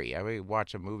story. I would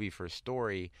watch a movie for a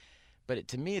story, but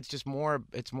to me, it's more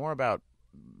about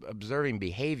observing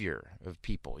behavior of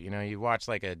people. You watch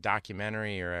like a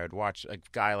documentary, or I'd watch a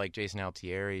guy like Jason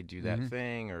Altieri do that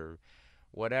thing or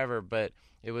whatever, but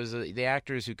it was the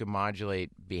actors who could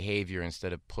modulate behavior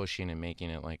instead of pushing and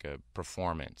making it like a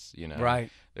performance,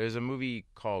 Right. There's a movie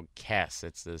called Kes.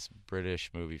 It's this British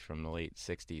movie from the late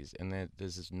 60s, and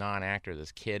there's this non-actor,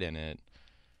 this kid in it,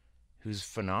 who's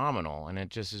phenomenal, and it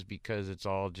just is because it's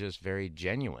all just very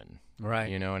genuine.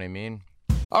 Right. You know what I mean?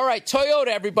 All right, Toyota,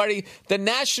 everybody. The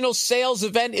national sales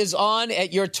event is on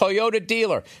at your Toyota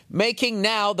dealer, making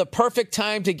now the perfect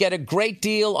time to get a great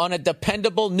deal on a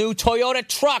dependable new Toyota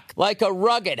truck, like a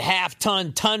rugged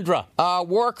half-ton Tundra.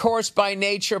 Workhorse by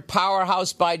nature,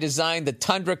 powerhouse by design, the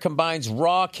Tundra combines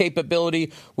raw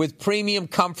capability with premium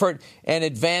comfort and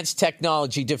advanced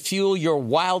technology to fuel your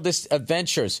wildest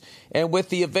adventures. And with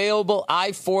the available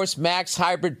iForce Max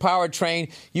hybrid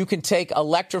powertrain, you can take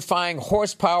electrifying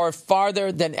horsepower farther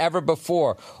than ever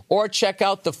before. Or check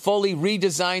out the fully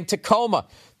redesigned Tacoma,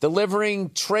 delivering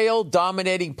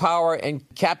trail-dominating power and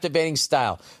captivating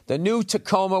style. The new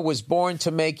Tacoma was born to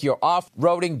make your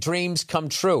off-roading dreams come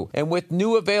true. And with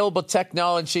new available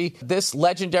technology, this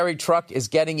legendary truck is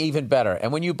getting even better.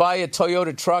 And when you buy a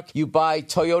Toyota truck, you buy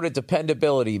Toyota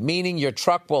dependability, meaning your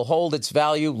truck will hold its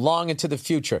value long into the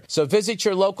future. So visit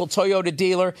your local Toyota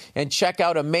dealer and check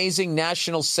out amazing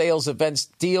national sales events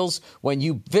deals when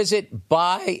you visit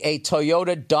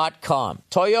buyatoyota.com.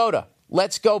 Toyota,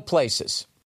 let's go places.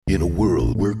 In a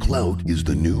world where clout is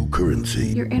the new currency.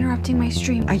 You're interrupting my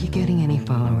stream. Are you getting any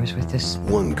followers with this?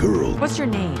 One girl. What's your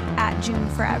name?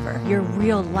 @JuneForever. Your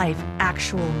real life,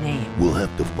 actual name. Will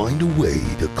have to find a way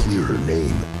to clear her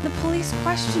name. The police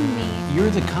questioned me.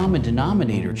 You're the common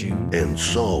denominator, June. And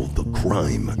solve the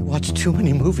crime. You watch too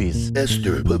many movies.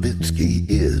 Esther Pavitsky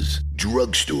is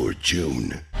Drugstore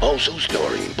June. Also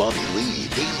starring Bobby Lee,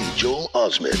 Haley Joel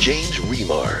Osment, James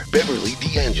Remar, Beverly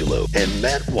D'Angelo, and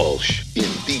Matt Walsh. In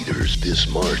theaters this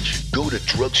March. Go to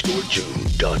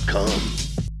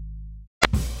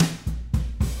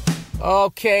drugstorejune.com.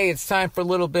 Okay, it's time for a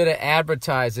little bit of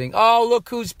advertising. Oh, look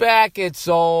who's back. It's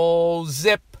old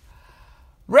Zip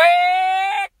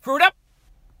Recruiter.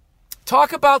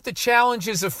 Talk about the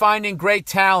challenges of finding great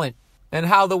talent and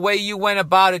how the way you went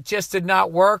about it just did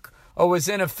not work or was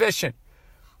inefficient.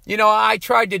 I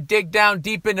tried to dig down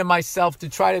deep into myself to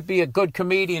try to be a good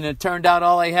comedian, and it turned out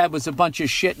all I had was a bunch of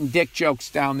shit and dick jokes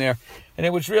down there, and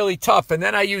it was really tough. And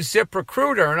then I used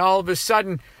ZipRecruiter, and all of a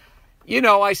sudden,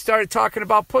 I started talking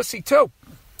about pussy too.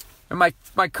 And my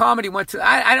comedy went to,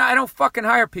 I don't fucking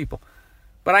hire people,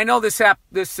 but I know this app,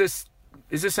 is this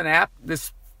an app?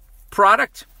 This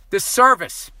product? This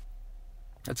service?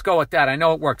 Let's go with that. I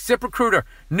know it works. ZipRecruiter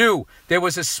knew there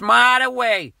was a smarter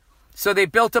way. So they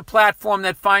built a platform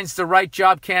that finds the right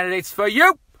job candidates for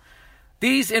you.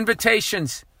 These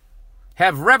invitations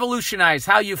have revolutionized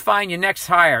how you find your next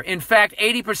hire. In fact,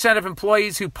 80% of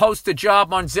employees who post a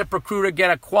job on ZipRecruiter get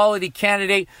a quality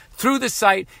candidate through the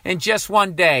site in just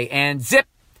one day. And Zip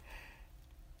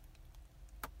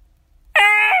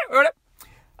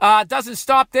doesn't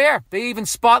stop there. They even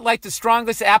spotlight the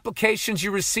strongest applications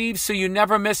you receive so you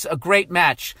never miss a great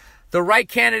match. The right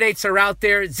candidates are out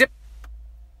there. ZipRecruiter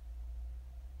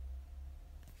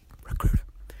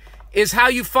is how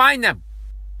you find them.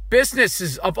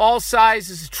 Businesses of all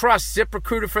sizes trust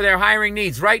ZipRecruiter for their hiring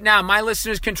needs. Right now, my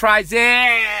listeners can try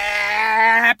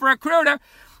ZipRecruiter.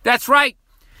 That's right.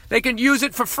 They can use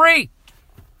it for free.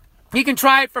 You can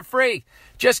try it for free.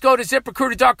 Just go to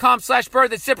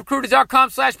ZipRecruiter.com/Bird. That's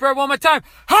ZipRecruiter.com/Bird. One more time.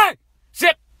 Hi!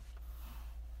 Zip!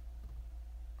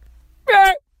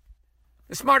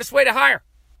 The smartest way to hire.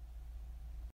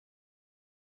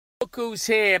 Look who's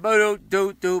here.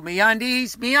 Me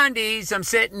undies. I'm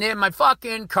sitting in my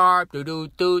fucking car.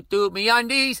 Me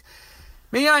undies.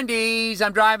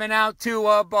 I'm driving out to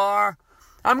a bar.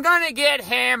 I'm gonna get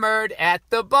hammered at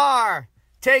the bar.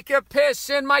 Take a piss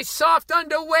in my soft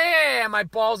underwear. My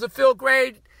balls will feel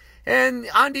great, and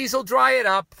undies will dry it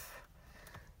up.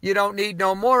 You don't need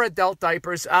no more adult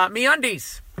diapers. Me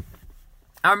undies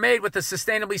are made with a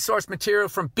sustainably sourced material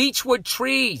from beechwood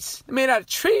trees. They're made out of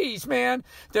trees, man.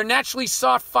 Their naturally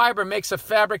soft fiber makes a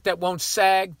fabric that won't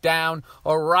sag down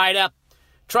or ride up.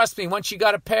 Trust me, once you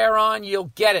got a pair on,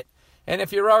 you'll get it. And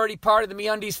if you're already part of the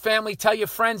MeUndies family, tell your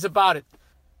friends about it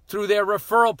through their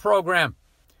referral program.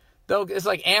 It's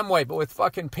like Amway, but with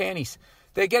fucking panties.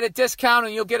 They get a discount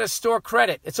and you'll get a store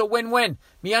credit. It's a win-win.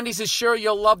 MeUndies is sure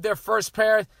you'll love their first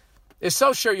pair. Is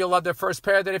so sure you'll love their first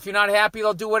pair that if you're not happy,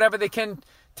 they'll do whatever they can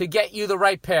to get you the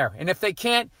right pair. And if they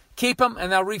can't, keep them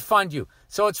and they'll refund you.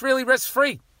 So it's really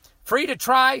risk-free. Free to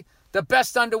try the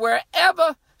best underwear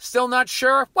ever. Still not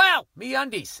sure? Well,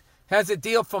 MeUndies has a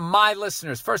deal for my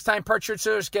listeners. First-time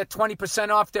purchasers get 20%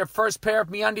 off their first pair of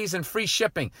MeUndies and free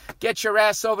shipping. Get your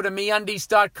ass over to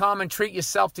MeUndies.com and treat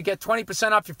yourself to get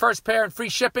 20% off your first pair and free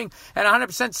shipping and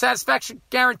 100% satisfaction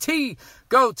guarantee.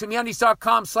 Go to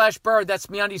MeUndies.com/Bird. That's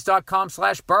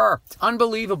MeUndies.com/Bird. It's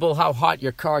unbelievable how hot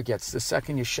your car gets the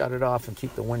second you shut it off and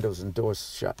keep the windows and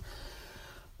doors shut.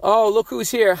 Oh, look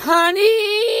who's here.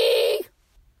 Honey!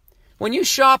 When you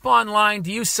shop online,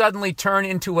 do you suddenly turn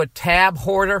into a tab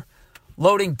hoarder?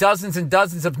 Loading dozens and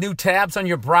dozens of new tabs on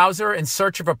your browser in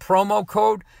search of a promo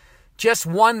code? Just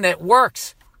one that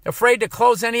works. Afraid to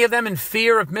close any of them in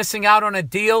fear of missing out on a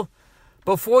deal?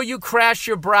 Before you crash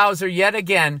your browser yet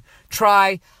again,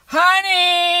 try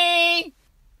Honey!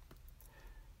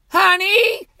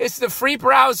 Honey! It's the free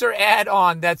browser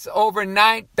add-on that over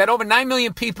 9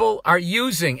 million people are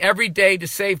using every day to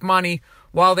save money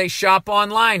while they shop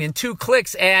online. In 2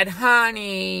 clicks, add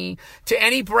Honey to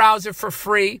any browser for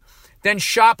free. Then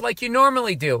shop like you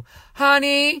normally do.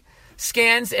 Honey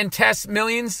scans and tests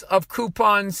millions of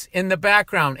coupons in the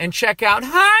background. And check out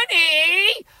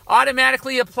Honey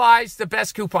automatically applies the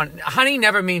best coupon. Honey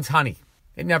never means honey.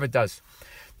 It never does.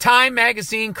 Time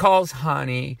magazine calls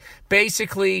Honey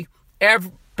basically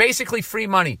free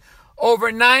money.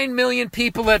 Over 9 million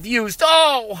people have used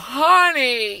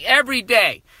Honey every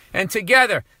day. And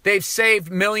together, they've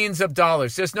saved millions of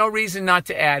dollars. There's no reason not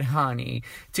to add Honey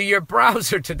to your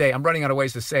browser today. I'm running out of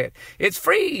ways to say it. It's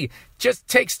free. Just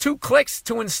takes 2 clicks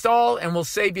to install and will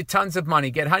save you tons of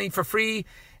money. Get Honey for free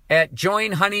at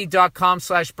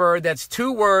joinhoney.com/Bird. That's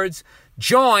 2 words.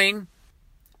 Join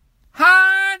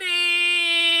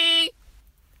Honey.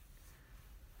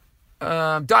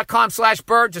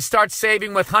 .com/Bird to start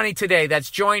saving with Honey today. That's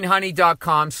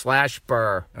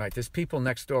joinhoney.com/Bird. All right, there's people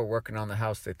next door working on the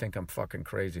house. They think I'm fucking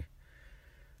crazy.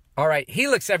 All right,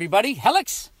 Helix, everybody.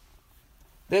 Helix.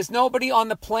 There's nobody on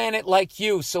the planet like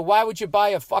you, so why would you buy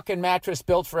a fucking mattress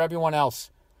built for everyone else?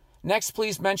 Next,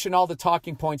 please mention all the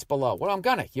talking points below. Well, I'm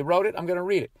gonna. You wrote it. I'm gonna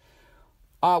read it.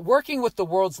 Working with the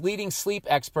world's leading sleep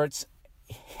experts,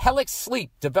 Helix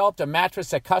Sleep developed a mattress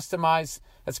that's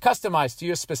customized to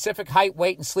your specific height,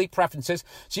 weight, and sleep preferences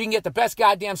so you can get the best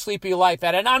goddamn sleep of your life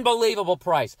at an unbelievable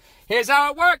price. Here's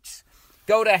how it works.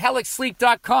 Go to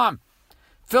helixsleep.com.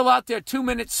 Fill out their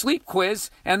 2-minute sleep quiz,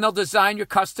 and they'll design your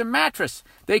custom mattress.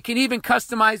 They can even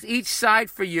customize each side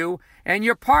for you and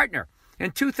your partner.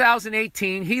 In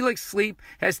 2018, Helix Sleep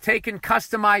has taken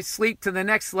customized sleep to the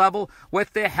next level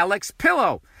with their Helix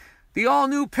Pillow. The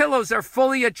all-new pillows are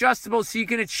fully adjustable so you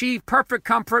can achieve perfect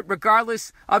comfort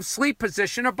regardless of sleep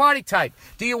position or body type.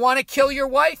 Do you want to kill your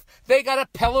wife? They got a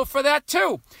pillow for that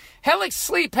too. Helix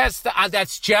Sleep has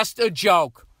that's just a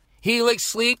joke. Helix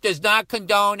Sleep does not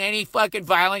condone any fucking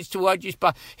violence towards your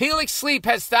spouse. Helix Sleep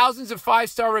has thousands of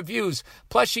 5-star reviews.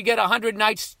 Plus you get 100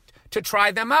 nights to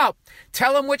try them out.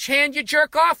 Tell them which hand you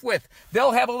jerk off with.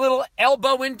 They'll have a little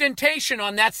elbow indentation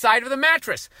on that side of the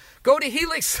mattress. Go to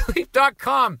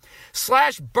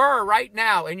HelixSleep.com/Burr right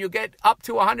now, and you'll get up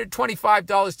to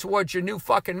 $125 towards your new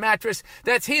fucking mattress.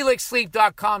 That's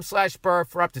HelixSleep.com/Burr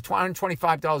for up to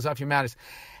 $125 off your mattress.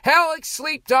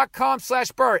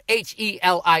 HelixSleep.com/Burr.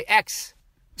 HELIX.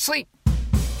 Sleep.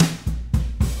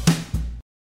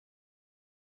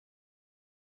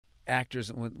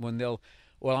 Actors, when they'll,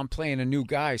 well, I'm playing a new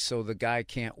guy, so the guy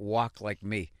can't walk like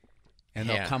me. And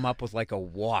they'll come up with like a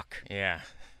walk. Yeah.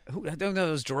 I don't know,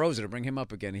 it was DeRosa to bring him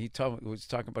up again. He was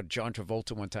talking about John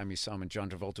Travolta one time. He saw him, and John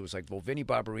Travolta was like, well, Vinnie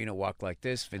Barbarino walked like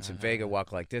this, Vincent Vega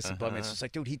walked like this, and blah, blah. It's just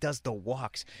like, dude, he does the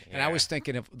walks. Yeah. And I was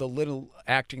thinking of the little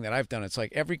acting that I've done. It's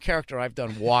like every character I've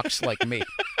done walks like me.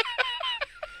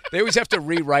 They always have to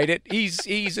rewrite it. He's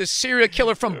a serial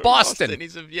killer from Boston.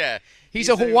 He's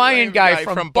a Hawaiian guy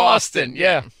from Boston.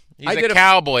 Yeah. He's a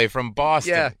cowboy from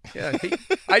Boston. Yeah.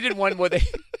 I did one where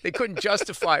they couldn't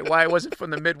justify why I wasn't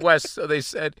from the Midwest, so they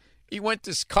said he went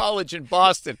to college in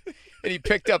Boston and he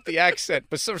picked up the accent.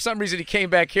 But for some reason he came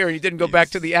back here and he didn't go back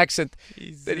to the accent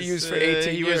that he used for 18 years.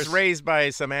 He was raised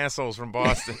by some assholes from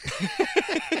Boston.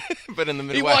 But in the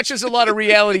Midwest. He watches a lot of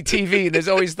reality TV, and there's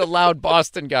always the loud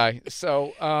Boston guy.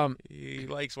 So he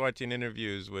likes watching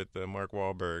interviews with Mark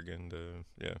Wahlberg and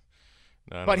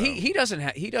But he doesn't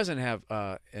have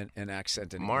an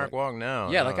accent anymore. Mark Wahlberg, no.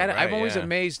 Yeah, like I'm always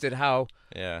amazed at how.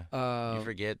 Yeah. You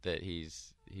forget that he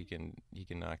can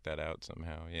knock that out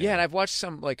somehow. Yeah. Yeah, and I've watched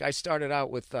some, like I started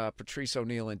out with Patrice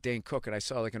O'Neal and Dane Cook, and I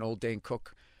saw like an old Dane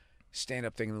Cook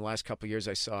stand-up thing in the last couple of years.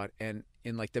 I saw it, and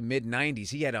in like the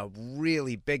mid-'90s, he had a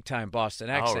really big-time Boston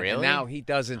accent. Oh, really? And now he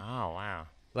doesn't. Oh, wow.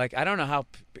 Like, I don't know how.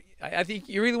 I think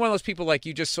you're either one of those people, like,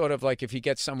 you just sort of, like, if you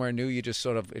get somewhere new, you just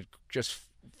sort of, it just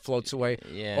floats away.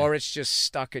 Yeah. Or it's just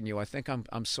stuck in you. I think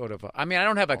I'm sort of, I mean, I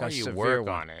don't have like or a you severe work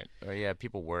one. on it. Or, yeah,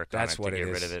 people work That's on it to get what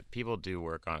it rid is. of it. People do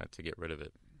work on it to get rid of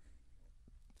it.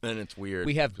 And it's weird.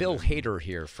 We have Bill Hader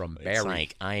here from Barry. It's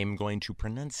like, I'm going to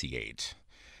pronunciate.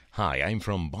 Hi, I'm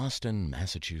from Boston,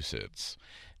 Massachusetts.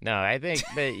 No, I think,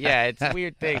 but yeah, it's a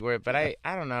weird thing. But I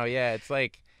don't know. Yeah, it's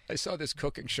like. I saw this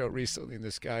cooking show recently, and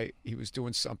this guy, he was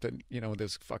doing something,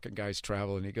 this fucking guy's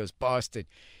traveling. He goes, Boston,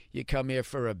 you come here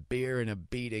for a beer and a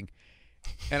beating.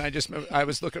 And I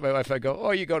was looking at my wife, I go,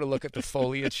 oh, you go to look at the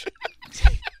foliage.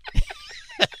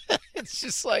 It's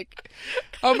just like,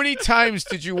 how many times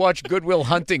did you watch Good Will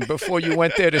Hunting before you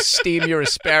went there to steam your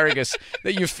asparagus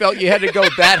that you felt you had to go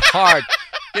that hard?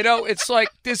 It's like,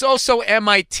 there's also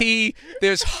MIT,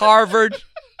 there's Harvard,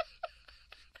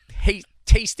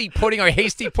 tasty pudding or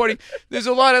hasty pudding. There's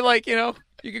a lot of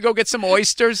you could go get some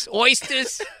oysters.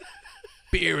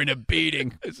 Beer and a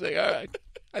beating. It's like, all right.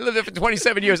 I lived there for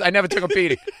 27 years. I never took a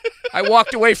beating. I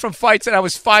walked away from fights and I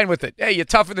was fine with it. Hey, you're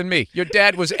tougher than me. Your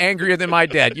dad was angrier than my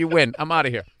dad. You win. I'm out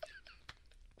of here.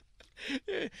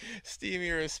 Steam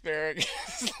your asparagus.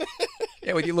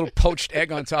 Yeah, with your little poached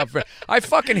egg on top of it. I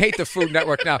fucking hate the Food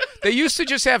Network now. They used to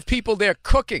just have people there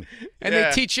cooking, and they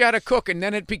teach you how to cook, and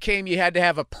then it became you had to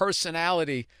have a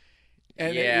personality.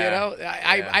 And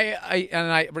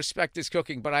I respect his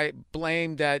cooking, but I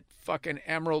blame that fucking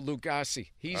Emeril Lagasse.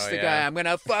 He's the guy. I'm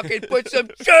gonna fucking put some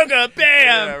sugar, bam.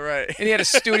 Yeah, right. And he had a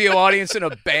studio audience and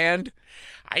a band.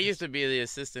 I used to be the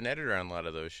assistant editor on a lot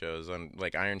of those shows, on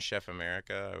like Iron Chef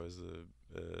America. I was the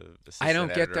assistant I don't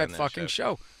get editor that on fucking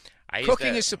show. I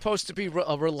Cooking is supposed to be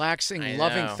a relaxing,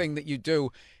 loving thing that you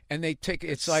do, and they take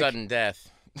it's like sudden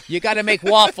death. You got to make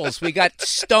waffles. We got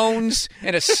stones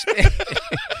and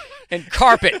and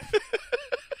carpet.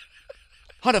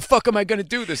 How the fuck am I going to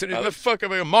do this? How the fuck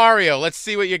am I? Mario, let's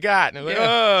see what you got. And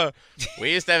like,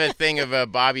 We used to have a thing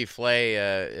of Bobby Flay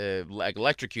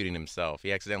electrocuting himself.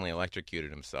 He accidentally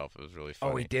electrocuted himself. It was really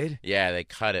funny. Oh, he did? Yeah, they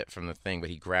cut it from the thing, but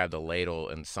he grabbed a ladle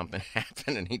and something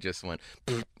happened, and he just went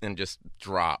and just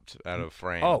dropped out of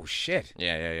frame. Oh, shit.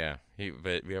 Yeah.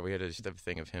 We had a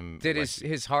thing of him. Did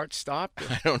his heart stop?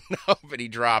 I don't know, but he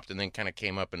dropped and then kind of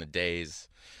came up in a daze,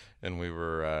 and we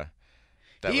were.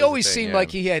 He always seemed like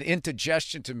he had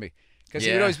indigestion to me, because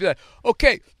he would always be like,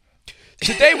 okay,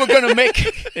 today we're going to make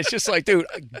 – it's just like, dude,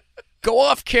 go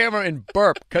off camera and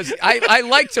burp, because I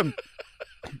liked him.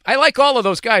 I like all of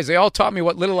those guys. They all taught me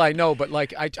what little I know, but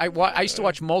like I used to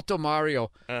watch Molto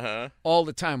Mario all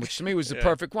the time, which to me was the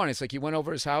perfect one. It's like you went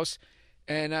over his house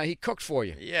and he cooked for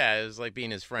you. Yeah, it was like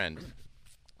being his friend.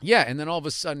 Yeah, and then all of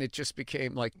a sudden it just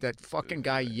became like that fucking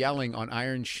guy yelling on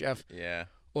Iron Chef. Yeah.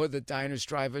 or the diners,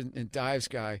 drive-in, and dives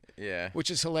guy. Yeah. Which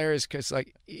is hilarious because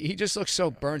like he just looks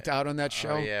so burnt out on that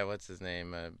show. Oh yeah, what's his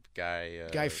name?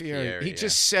 Guy Fieri. He yeah.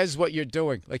 just says what you're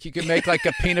doing. Like you can make like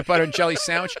a peanut butter and jelly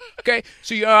sandwich. Okay,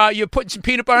 so you're putting some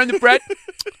peanut butter in the bread,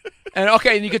 and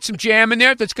you get some jam in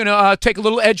there that's gonna take a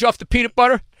little edge off the peanut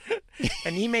butter.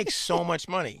 And he makes so much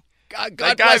money. God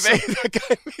That bless him. that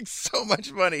guy makes so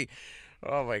much money.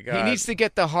 Oh my God. He needs to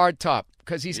get the hard top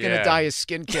because he's going to Yeah. die of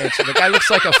skin cancer. The guy looks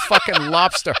like a fucking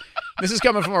lobster. This is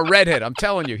coming from a redhead. I'm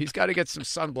telling you, he's got to get some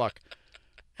sunblock.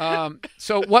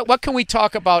 So what can we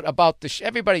talk about the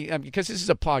everybody? Because this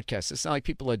is a podcast. It's not like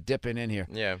people are dipping in here.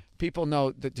 Yeah. People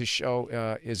know that the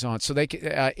show is on. So they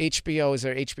HBO is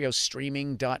there HBO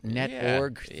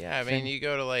streaming.net.org. Yeah, I mean, you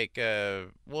go to like,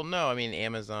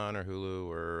 Amazon or Hulu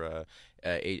or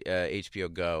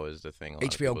HBO Go is the thing. A lot of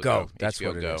HBO people Go, that's HBO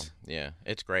what it Go. is. Yeah,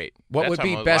 it's great. What That's would how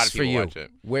be a lot best of for people you? watch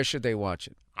it. Where should they watch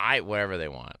it? Wherever they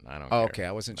want. I don't Oh, care. okay,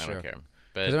 I wasn't sure. I don't care.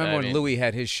 But Because I remember when mean, Louis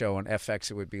had his show on FX,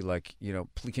 it would be like,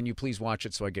 can you please watch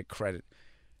it so I get credit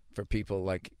for people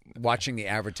like watching the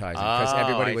advertising? Because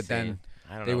everybody I would see. then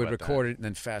I don't they know would about record it and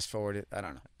then fast forward it. I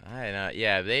don't know. I know.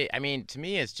 Yeah, to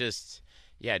me, it's just.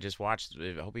 Yeah, just watch.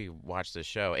 I hope you watch the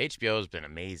show. HBO's been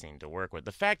amazing to work with.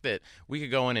 The fact that we could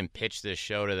go in and pitch this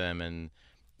show to them, and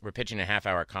we're pitching a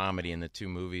half-hour comedy, and the two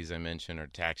movies I mentioned are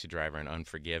Taxi Driver and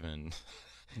Unforgiven.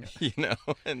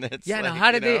 And it's Yeah. Now,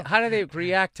 like, how do they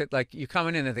react to like you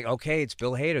coming in and think, okay, it's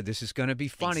Bill Hader, this is going to be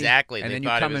funny. Exactly. And they then you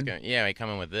thought come it was in. going. Yeah, we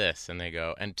come in with this, and they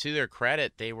go. And to their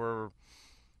credit, they were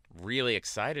really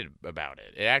excited about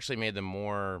it. It actually made them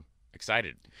more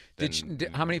excited.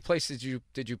 How many places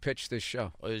did you pitch this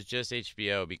show? It was just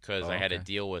HBO because I had a okay.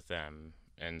 deal with them,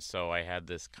 and so I had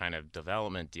this kind of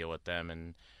development deal with them,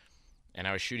 and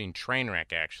I was shooting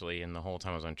Trainwreck actually, and the whole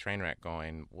time I was on Trainwreck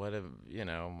going, what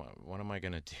am I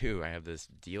gonna do? I have this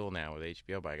deal now with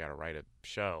HBO, but I got to write a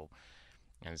show,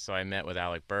 and so I met with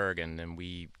Alec Berg, and then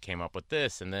we came up with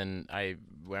this, and then I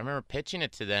remember pitching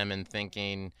it to them and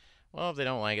thinking, well, if they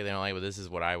don't like it, they don't like it, but this is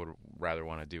what I would rather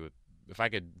want to do. If I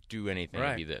could do anything,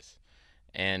 it'd be this.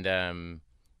 And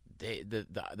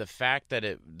the fact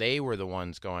that they were the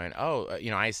ones going,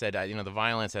 I said, the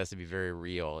violence has to be very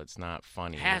real. It's not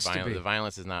funny. The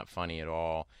violence is not funny at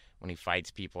all. When he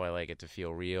fights people, I like it to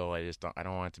feel real. I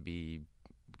don't want it to be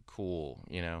cool,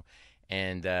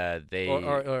 And they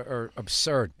or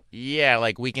absurd. Yeah,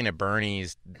 like Weekend at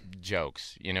Bernie's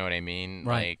jokes. You know what I mean?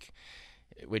 Right. Like,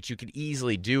 which you could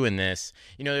easily do in this.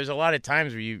 There's a lot of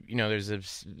times where there's a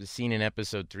scene in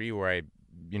episode 3 where I,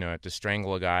 have to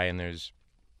strangle a guy, and there's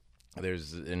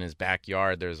in his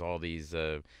backyard, there's all these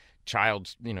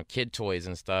kid toys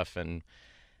and stuff. And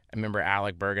I remember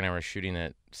Alec Berg and I were shooting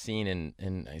that scene,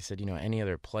 and I said, any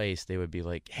other place, they would be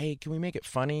like, hey, can we make it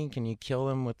funny? Can you kill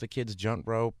him with the kid's jump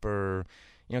rope? Or,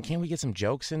 can't we get some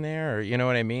jokes in there? Or, you know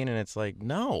what I mean? And it's like,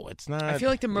 no, it's not. I feel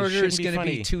like the murder is going to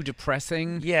be too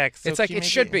depressing. Yeah. So it's like it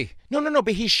should be. No,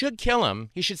 but he should kill him.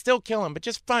 He should still kill him, but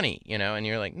just funny, and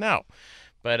you're like, no.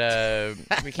 But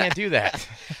we can't do that.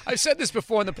 I've said this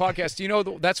before in the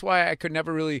podcast. That's why I could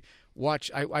never really watch.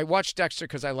 I watched Dexter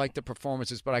because I liked the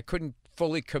performances, but I couldn't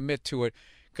fully commit to it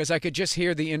because I could just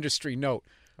hear the industry note.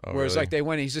 Whereas really? like they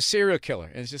went, he's a serial killer.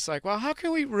 And it's just like, well, how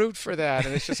can we root for that?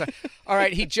 And it's just like, all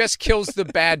right, he just kills the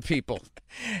bad people.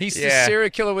 He's the serial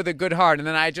killer with a good heart. And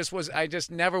then I just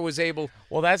never was able.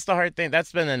 Well, that's the hard thing.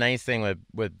 That's been the nice thing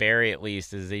with Barry, at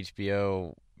least, is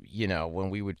HBO, when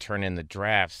we would turn in the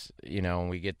drafts, and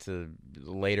we get to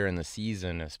later in the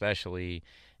season, especially,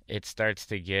 it starts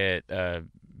to get,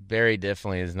 Barry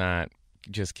definitely is not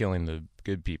just killing the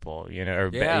good people,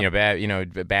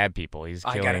 bad people. He's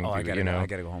killing people, I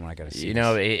gotta go home and I gotta see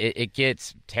it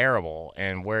gets terrible,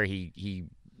 and where he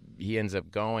ends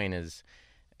up going is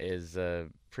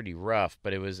pretty rough.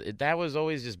 But that was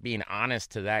always just being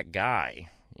honest to that guy,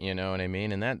 you know what I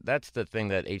mean? And that's the thing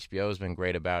that HBO has been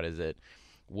great about, is that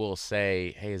we'll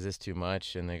say, hey, is this too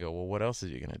much? And they go, well, what else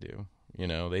is he gonna do?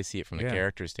 They see it from the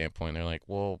character standpoint. They're like,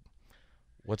 well,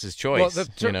 what's his choice?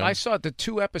 Well, I saw the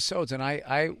 2 episodes, and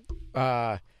I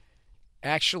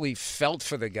actually felt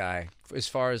for the guy as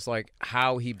far as like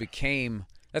how he became.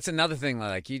 That's another thing.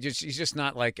 Like he's just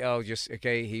not like,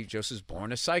 he just was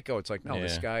born a psycho. It's like, no,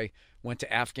 this guy went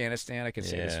to Afghanistan. I can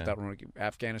say this without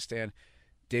Afghanistan,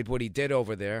 did what he did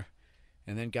over there,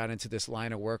 and then got into this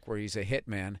line of work where he's a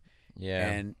hitman. Yeah,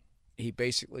 and he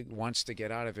basically wants to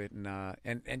get out of it,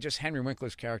 and just Henry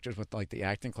Winkler's characters with like the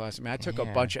acting class. I mean, I took a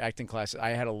bunch of acting classes.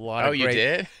 I had a lot of great. You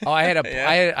did? Oh, I had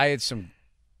I had some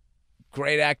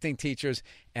great acting teachers,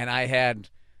 and I had,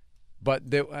 but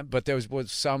there was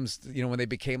some, when they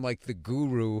became like the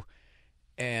guru,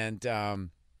 and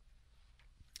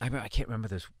I can't remember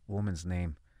this woman's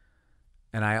name,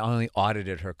 and I only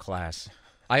audited her class.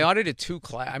 I audited 2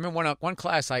 classes. I remember one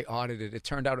class I audited. It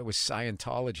turned out it was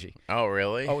Scientology. Oh,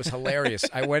 really? Oh, it was hilarious.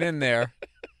 I went in there.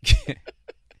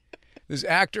 This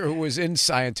actor who was in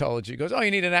Scientology goes, "Oh,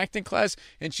 you need an acting class?"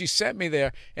 And she sent me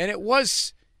there, and it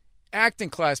was acting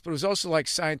class, but it was also like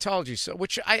Scientology, so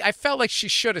which I felt like she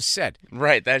should have said.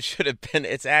 Right, that should have been.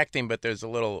 It's acting, but there's a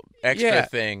little extra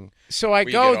thing. So I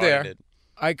go there.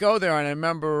 And I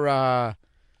remember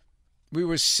we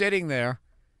were sitting there,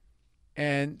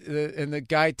 and the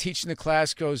guy teaching the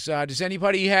class goes, "Does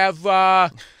anybody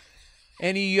have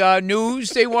any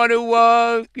news they want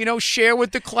to share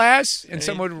with the class?" And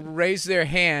someone would raise their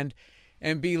hand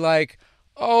and be like,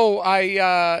 "Oh,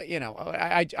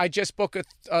 I just booked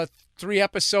a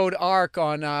 3-episode arc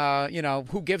on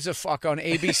Who Gives a Fuck on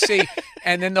ABC,"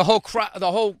 and then the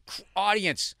whole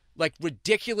audience, like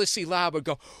ridiculously loud, would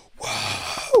go,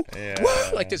 "Whoa!" Yeah.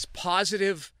 Whoa! Like this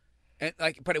positive, and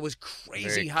but it was crazy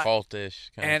very hot,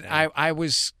 cultish. and I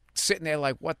was sitting there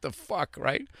like, what the fuck,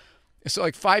 right? So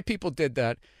like 5 people did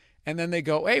that, and then they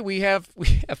go, "Hey, we have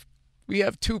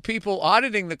 2 people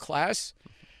auditing the class.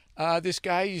 This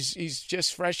guy, he's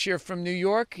just fresh here from New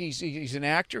York. He's an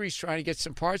actor. He's trying to get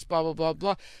some parts. Blah blah blah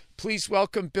blah. Please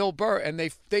welcome Bill Burr." And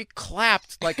they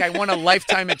clapped like I won a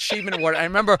Lifetime Achievement Award. I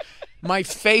remember my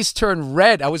face turned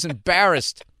red. I was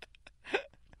embarrassed.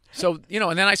 So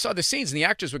and then I saw the scenes, and the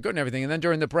actors were good and everything. And then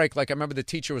during the break, like I remember the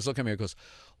teacher was looking at me and goes,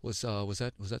 "Was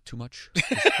that too much?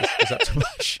 Was that too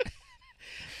much?"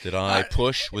 Did I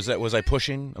push? Was I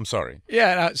pushing? I'm sorry.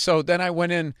 Yeah. So then I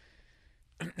went in,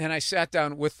 and I sat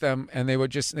down with them, and they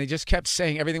just kept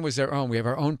saying everything was their own. We have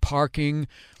our own parking.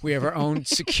 We have our own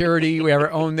security. We have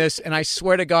our own this. And I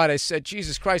swear to God, I said,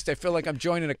 "Jesus Christ, I feel like I'm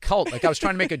joining a cult." Like I was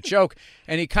trying to make a joke,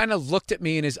 and he kind of looked at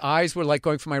me, and his eyes were like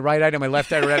going from my right eye to my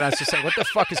left eye. And I was just like, "What the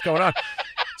fuck is going on?"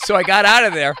 So I got out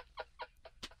of there.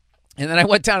 And then I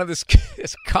went down to this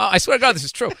I swear to God, this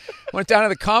is true. I went down to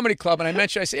the comedy club, and I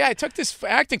said, "Yeah, I took this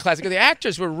acting class." Because the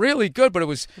actors were really good, but it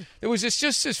was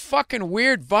just this fucking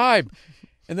weird vibe.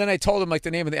 And then I told him like the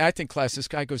name of the acting class. This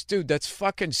guy goes, "Dude, that's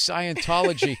fucking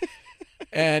Scientology."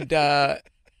 And I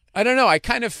don't know. I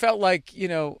kind of felt like,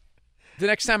 the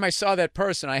next time I saw that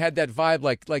person, I had that vibe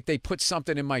like they put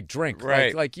something in my drink.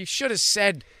 Right. Like you should have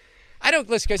said. I don't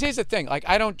listen, because here's the thing. Like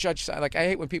I don't judge. Like I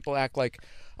hate when people act like,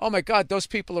 "Oh my God, those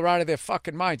people are out of their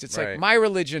fucking minds." It's like my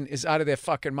religion is out of their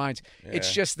fucking minds. Yeah.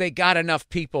 It's just they got enough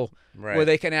people where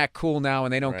they can act cool now,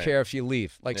 and they don't care if you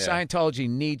leave. Like Scientology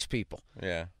needs people.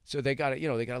 Yeah. So they got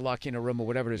to lock you in a room or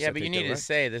whatever it is. Yeah, but you need to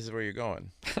say this is where you're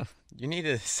going. You need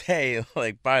to say,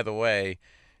 like, by the way,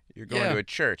 you're going to a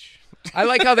church. I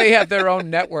like how they have their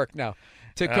own network now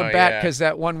to combat, because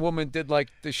that one woman did like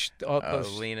the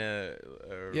Lena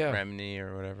Remini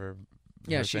or whatever.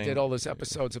 Yeah, she did all those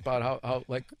episodes about how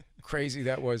like crazy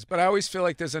that was. But I always feel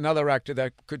like there's another actor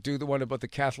that could do the one about the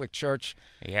Catholic Church.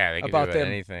 Yeah, they could about do them,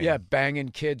 anything. Yeah, banging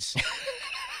kids.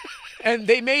 And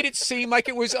they made it seem like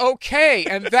it was okay,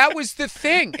 and that was the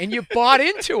thing, and you bought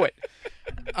into it.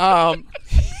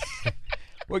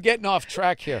 We're getting off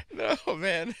track here. No,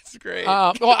 man, it's great.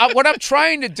 What I'm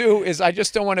trying to do is I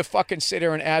just don't want to fucking sit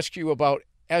here and ask you about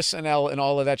SNL and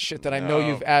all of that shit that I know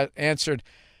you've answered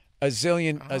a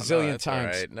zillion times. All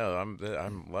right. No,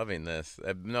 I'm loving this.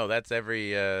 No, that's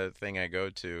every thing I go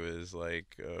to is like,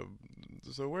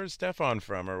 so where's Stefan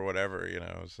from or whatever,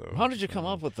 So how did you come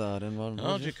up with that?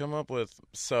 How did you come up with?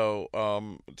 So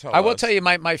I will tell you,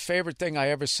 my favorite thing I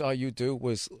ever saw you do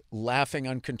was laughing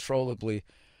uncontrollably.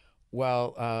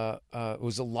 Well, it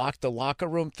was the locker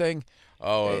room thing.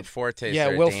 Oh, Forte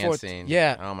Will dancing. Forte.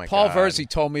 Yeah. Oh my Paul God. Verzi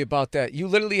told me about that. You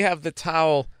literally have the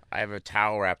towel. I have a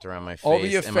towel wrapped around my face. Over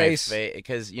your face.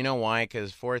 Because you know why?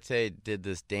 Because Forte did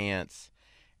this dance,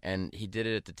 and he did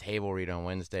it at the table read on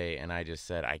Wednesday, and I just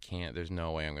said, I can't. There's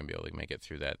no way I'm going to be able to make it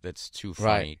through that. That's too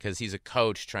funny. Because he's a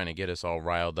coach trying to get us all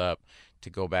riled up to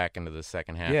go back into the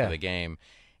second half of the game.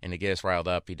 And to get us riled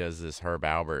up, he does this Herb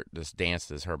Albert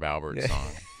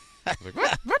song. Like,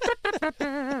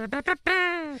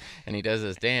 and he does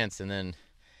this dance, and then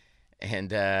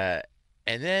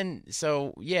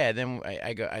so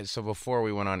so before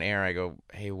we went on air, I go,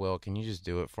 "Hey Will, can you just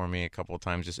do it for me a couple of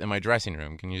times, just in my dressing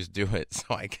room? Can you just do it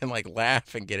so I can like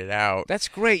laugh and get it out?" That's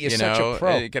great. You're such a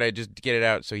pro. Could I just get it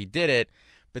out? So he did it,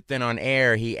 but then on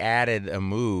air he added a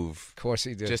move. Of course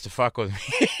he did. Just to fuck with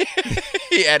me.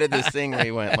 He added this thing where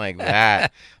he went like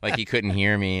that, like he couldn't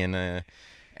hear me, and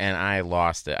and I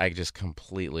lost it. I just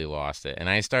completely lost it. And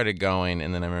I started going,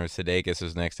 and then I remember Sudeikis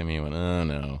was next to me and went, oh,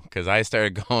 no. Because I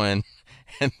started going,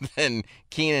 and then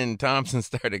Kenan Thompson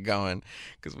started going.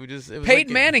 Because we just...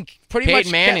 Peyton Manning pretty much...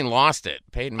 Peyton Manning lost it.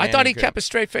 I thought he kept a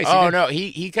straight face. Oh, no.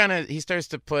 He kind of... He starts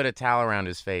to put a towel around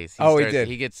his face. He did.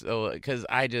 He gets... Because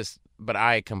I just... But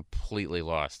I completely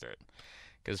lost it.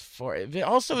 Because it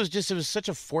also was just... It was such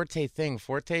a Forte thing.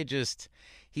 Forte just...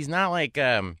 He's not like...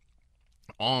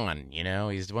 on, you know,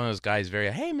 he's one of those guys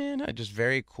very, hey man, just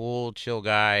very cool, chill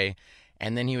guy,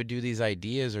 and then he would do these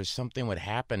ideas or something would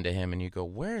happen to him and you go,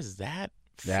 where is that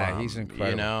from? Yeah, he's incredible.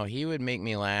 You know, he would make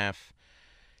me laugh.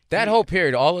 That whole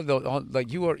period, all of those,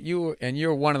 like you were, and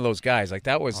you're one of those guys. Like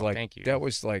that was thank you. that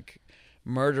was like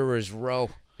Murderer's Row.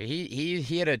 He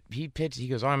pitched. He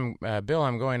goes, Bill,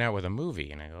 I'm going out with a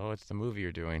movie, and I go, oh, what's the movie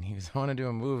you're doing? He goes, I want to do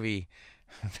a movie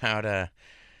about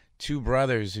two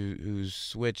brothers who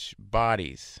switch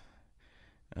bodies.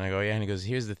 And I go, yeah. And he goes,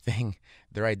 here's the thing.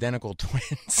 They're identical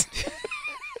twins.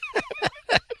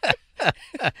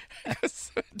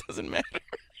 So it doesn't matter.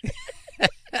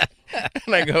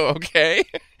 And I go, okay.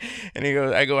 And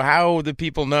I go, how do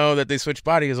people know that they switch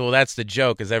bodies? He goes, well, that's the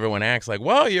joke, because everyone acts like,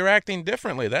 well, you're acting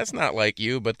differently. That's not like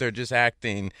you, but they're just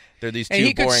acting. They're these two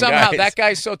boring guys. And he could somehow, that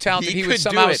guy's so talented, he would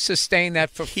somehow sustain that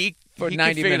for 90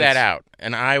 minutes. Figure that out.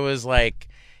 And I was like,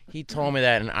 he told me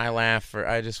that, and I laughed.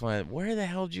 I just went, where the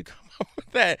hell did you come up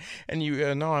with that? And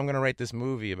you no, I'm going to write this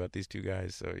movie about these two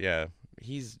guys. So, yeah,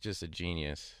 he's just a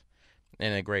genius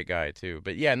and a great guy, too.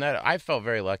 But, yeah, and I felt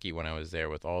very lucky when I was there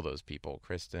with all those people,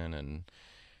 Kristen and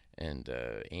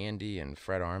Andy and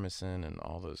Fred Armisen and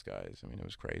all those guys. I mean, it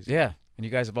was crazy. Yeah, and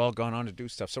you guys have all gone on to do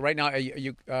stuff. So right now, are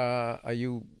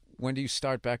you when do you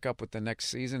start back up with the next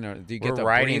season, or do you get? We're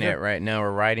writing it right now.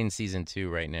 We're writing season 2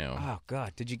 right now. Oh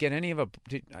God, did you get any of a?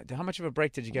 How much of a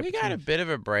break did you get? We got a bit of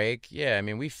a break. Yeah, I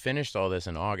mean, we finished all this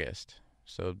in August.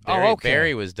 So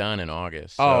Barry was done in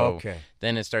August. So okay.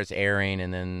 Then it starts airing,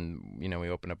 and then we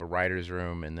open up a writer's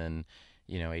room, and then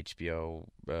HBO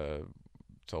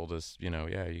told us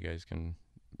yeah, you guys can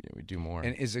we do more.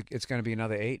 And it's going to be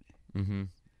another 8? Mm-hmm.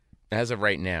 As of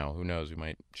right now, who knows? We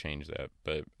might change that,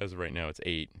 but as of right now, it's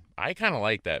 8. I kind of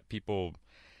like that.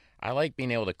 I like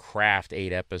being able to craft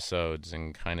 8 episodes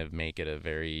and kind of make it a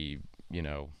very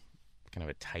kind of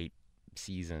a tight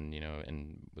season,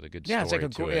 and with a good story. Yeah,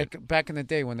 it's like back in the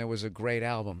day when there was a great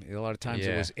album. A lot of times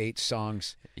it was 8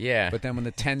 songs. Yeah. But then when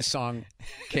the 10th song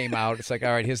came out, it's like,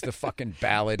 all right, here's the fucking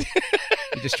ballad.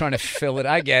 You're just trying to fill it.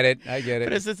 I get it.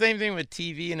 But it's the same thing with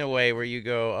TV in a way where you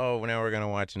go, oh, now we're going to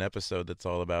watch an episode that's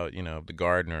all about, the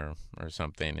gardener or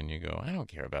something, and you go, I don't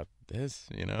care about this,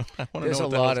 I want to know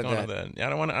what the hell's going on with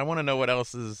that. I want to know what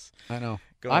else is going on.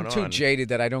 I'm too jaded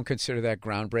that I don't consider that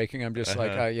groundbreaking. I'm just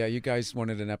like, yeah, you guys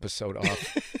wanted an episode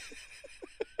off.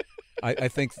 I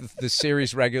think the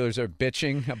series regulars are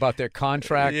bitching about their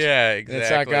contract. Yeah, exactly.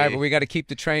 That's our guy, but we got to keep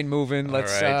the train moving. All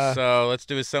right, so let's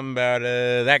do something about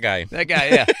that guy. That guy,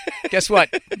 yeah. Guess what?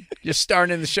 You're starring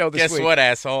in the show this week. Guess what,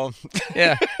 asshole?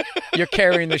 Yeah, you're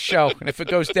carrying the show. And if it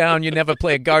goes down, you never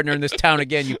play a gardener in this town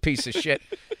again, you piece of shit.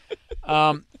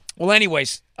 Well,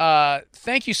 anyways,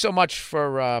 thank you so much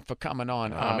for coming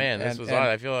on. Oh man, this was odd.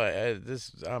 I feel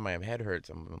like my head hurts.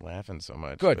 I'm laughing so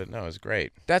much. Good. But no, it's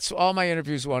great. That's all my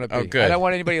interviews want to be. Oh, good. I don't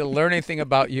want anybody to learn anything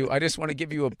about you. I just want to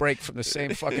give you a break from the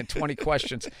same fucking 20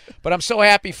 questions. But I'm so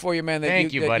happy for you, man.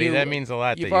 Thank you, buddy. That means a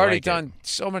lot. You've already done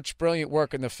so much brilliant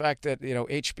work, and the fact that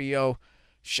HBO.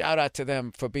 Shout out to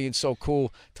them for being so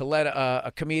cool to let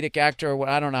a comedic actor.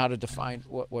 I don't know how to define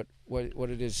what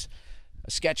it is. A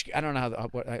sketch. I don't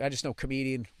know I just know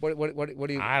comedian. What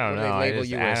do you? I don't know. Label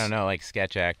you as? I don't know, like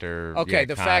sketch actor. Okay, yeah,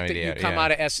 the comedy, fact that you come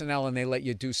out of SNL and they let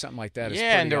you do something like that is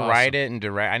pretty and to awesome. write it and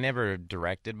direct. I never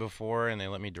directed before, and they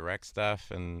let me direct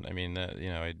stuff. And I mean,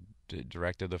 I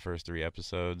directed the first 3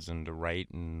 episodes and to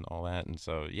write and all that. And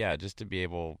so yeah, just to be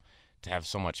able to have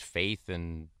so much faith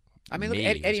in. I mean, look,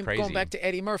 Eddie, going back to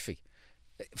Eddie Murphy,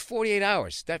 48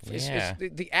 Hours. That is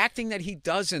the acting that he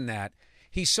does in that.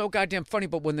 He's so goddamn funny,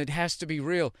 but when it has to be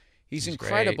real, he's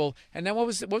incredible. Great. And then what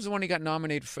was the one he got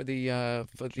nominated for the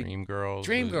Dreamgirls?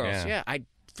 Dreamgirls, yeah.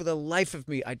 For the life of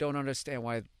me, I don't understand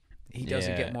why he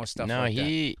doesn't get more stuff. No,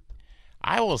 that.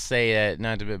 I will say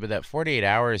that but that 48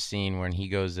 Hours scene when he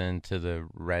goes into the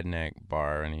redneck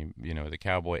bar and he, the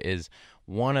cowboy is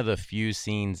one of the few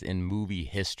scenes in movie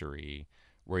history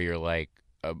where you're like,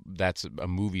 that's a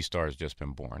movie star has just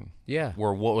been born. Yeah.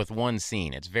 With one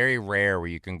scene. It's very rare where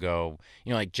you can go,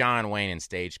 like John Wayne in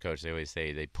Stagecoach, they always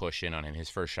say they push in on him, his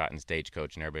first shot in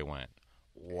Stagecoach, and everybody went,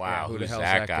 wow, who's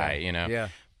that guy? Yeah.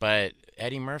 But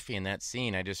Eddie Murphy in that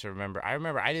scene, I just remember,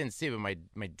 I didn't see it, but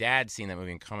my dad seen that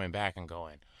movie and coming back and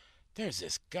going, there's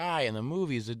this guy in the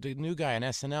movies, the new guy on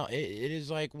SNL. It is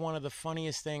like one of the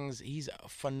funniest things. He's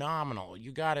phenomenal.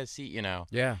 You got to see, you know.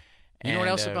 Yeah. You know what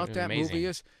else about that amazing. movie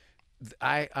is?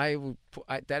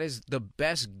 That is the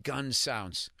best gun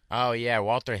sounds. Oh, yeah.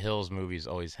 Walter Hill's movies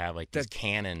always have like these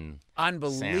cannon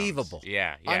Unbelievable. sounds.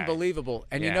 Yeah. Unbelievable.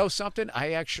 And you Yeah. know something?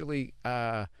 I actually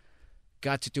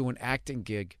got to do an acting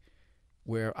gig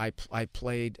where I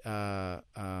played,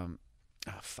 I'm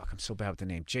so bad with the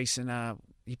name. Jason,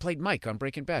 he played Mike on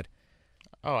Breaking Bad.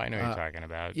 Oh, I know what you're talking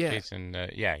about. yeah. Jason,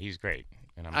 he's great.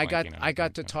 And I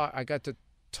got to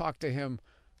talk to him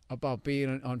about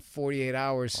being on 48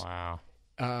 Hours. Wow.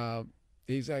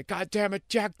 He's like, God damn it,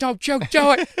 Jack, don't you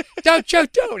do it. Don't you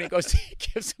do it. And he goes, he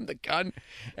gives him the gun.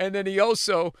 And then he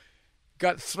also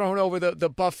got thrown over the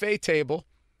buffet table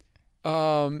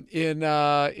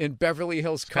in Beverly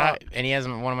Hills Cop. And he has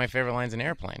one of my favorite lines in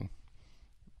Airplane.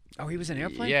 Oh, he was in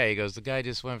Airplane? Yeah, he goes, the guy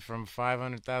just went from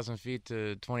 500,000 feet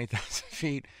to 20,000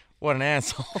 feet. What an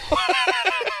asshole.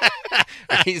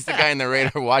 He's the guy in the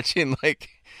radar watching, like,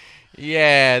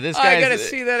 yeah, this guy. I got to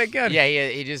see that again.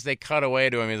 Yeah, they cut away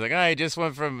to him. He's like, he just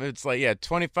went from,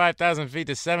 25,000 feet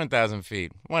to 7,000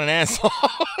 feet. What an asshole.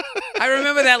 I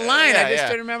remember that line. Yeah, I just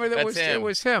didn't remember that That's it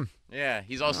was him. Yeah,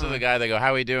 he's also the guy that go,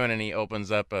 how we doing? And he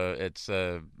opens up like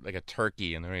a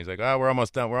turkey, and then he's like, oh, we're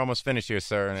almost done. We're almost finished here,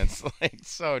 sir. And it's like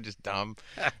so just dumb,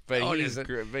 but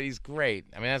he's great.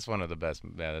 I mean, that's one of the best.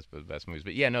 Yeah, that's the best movies.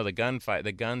 But yeah, no, the gun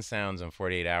sounds in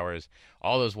 48 Hours.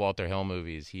 All those Walter Hill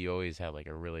movies, he always had like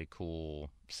a really cool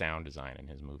sound design in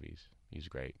his movies. He's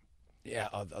great. Yeah,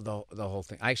 the whole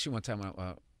thing. I actually one time,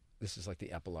 this is like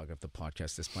the epilogue of the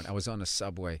podcast. At this point, I was on a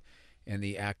subway, and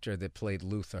the actor that played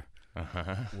Luther.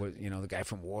 Was, the guy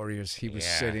from Warriors. He was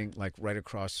sitting like right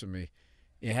across from me.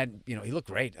 He looked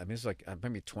great. I mean, it's like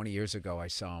maybe 20 years ago I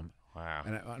saw him. Wow.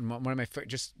 And one of my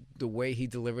just the way he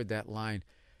delivered that line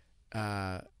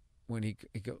when Nick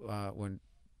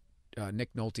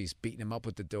Nolte's beating him up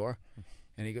with the door,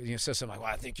 and he goes, says something like,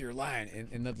 "Well, I think you're lying,"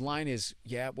 and the line is,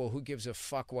 "Yeah, well, who gives a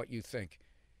fuck what you think?"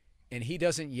 And he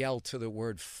doesn't yell to the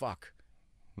word "fuck."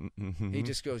 He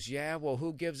just goes, yeah, well,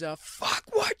 who gives a fuck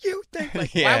what you think?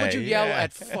 Like, why would you yell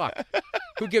at fuck?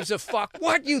 Who gives a fuck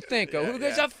what you think? Or who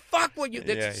gives a fuck what you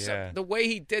think? The way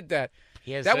he did that,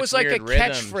 that was like a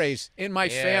catchphrase in my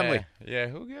family. Yeah,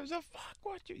 who gives a fuck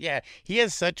what you... Yeah, he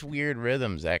has such weird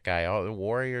rhythms, that guy. All the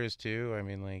Warriors, too. I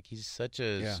mean, like, he's such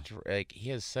a... Like,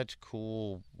 he has such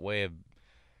cool way of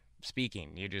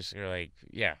speaking. You're like,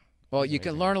 yeah. Well, you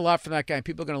can learn a lot from that guy.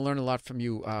 People are going to learn a lot from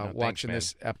you watching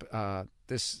thanks,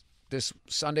 this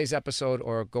Sunday's episode,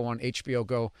 or go on HBO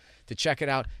Go to check it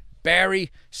out. Barry,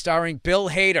 starring Bill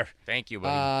Hader. Thank you,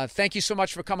 buddy. Thank you so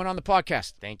much for coming on the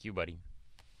podcast. Thank you, buddy.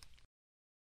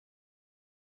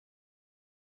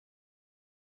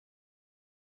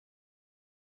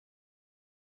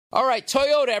 All right,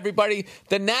 Toyota, everybody.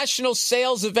 The national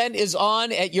sales event is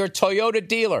on at your Toyota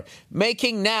dealer,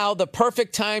 making now the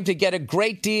perfect time to get a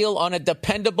great deal on a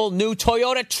dependable new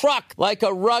Toyota truck, like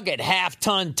a rugged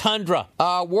half-ton Tundra.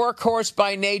 Workhorse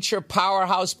by nature,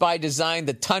 powerhouse by design,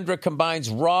 the Tundra combines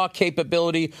raw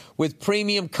capability with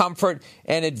premium comfort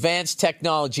and advanced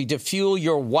technology to fuel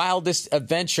your wildest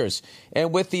adventures.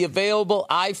 And with the available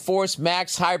iForce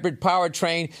Max hybrid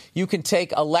powertrain, you can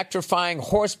take electrifying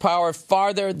horsepower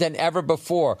farther than ever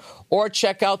before. Or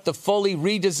check out the fully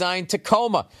redesigned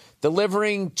Tacoma,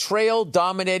 delivering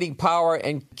trail-dominating power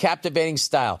and captivating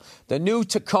style. The new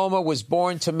Tacoma was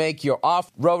born to make your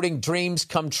off-roading dreams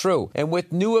come true. And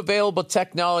with new available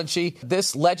technology,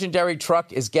 this legendary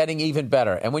truck is getting even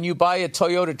better. And when you buy a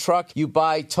Toyota truck, you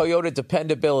buy Toyota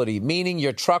dependability, meaning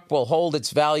your truck will hold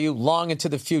its value long into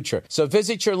the future. So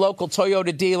visit your local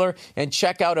Toyota dealer and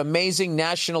check out amazing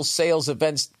national sales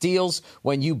events deals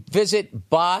when you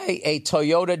visit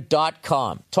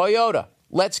buyatoyota.com. Toyota,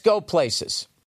 let's go places.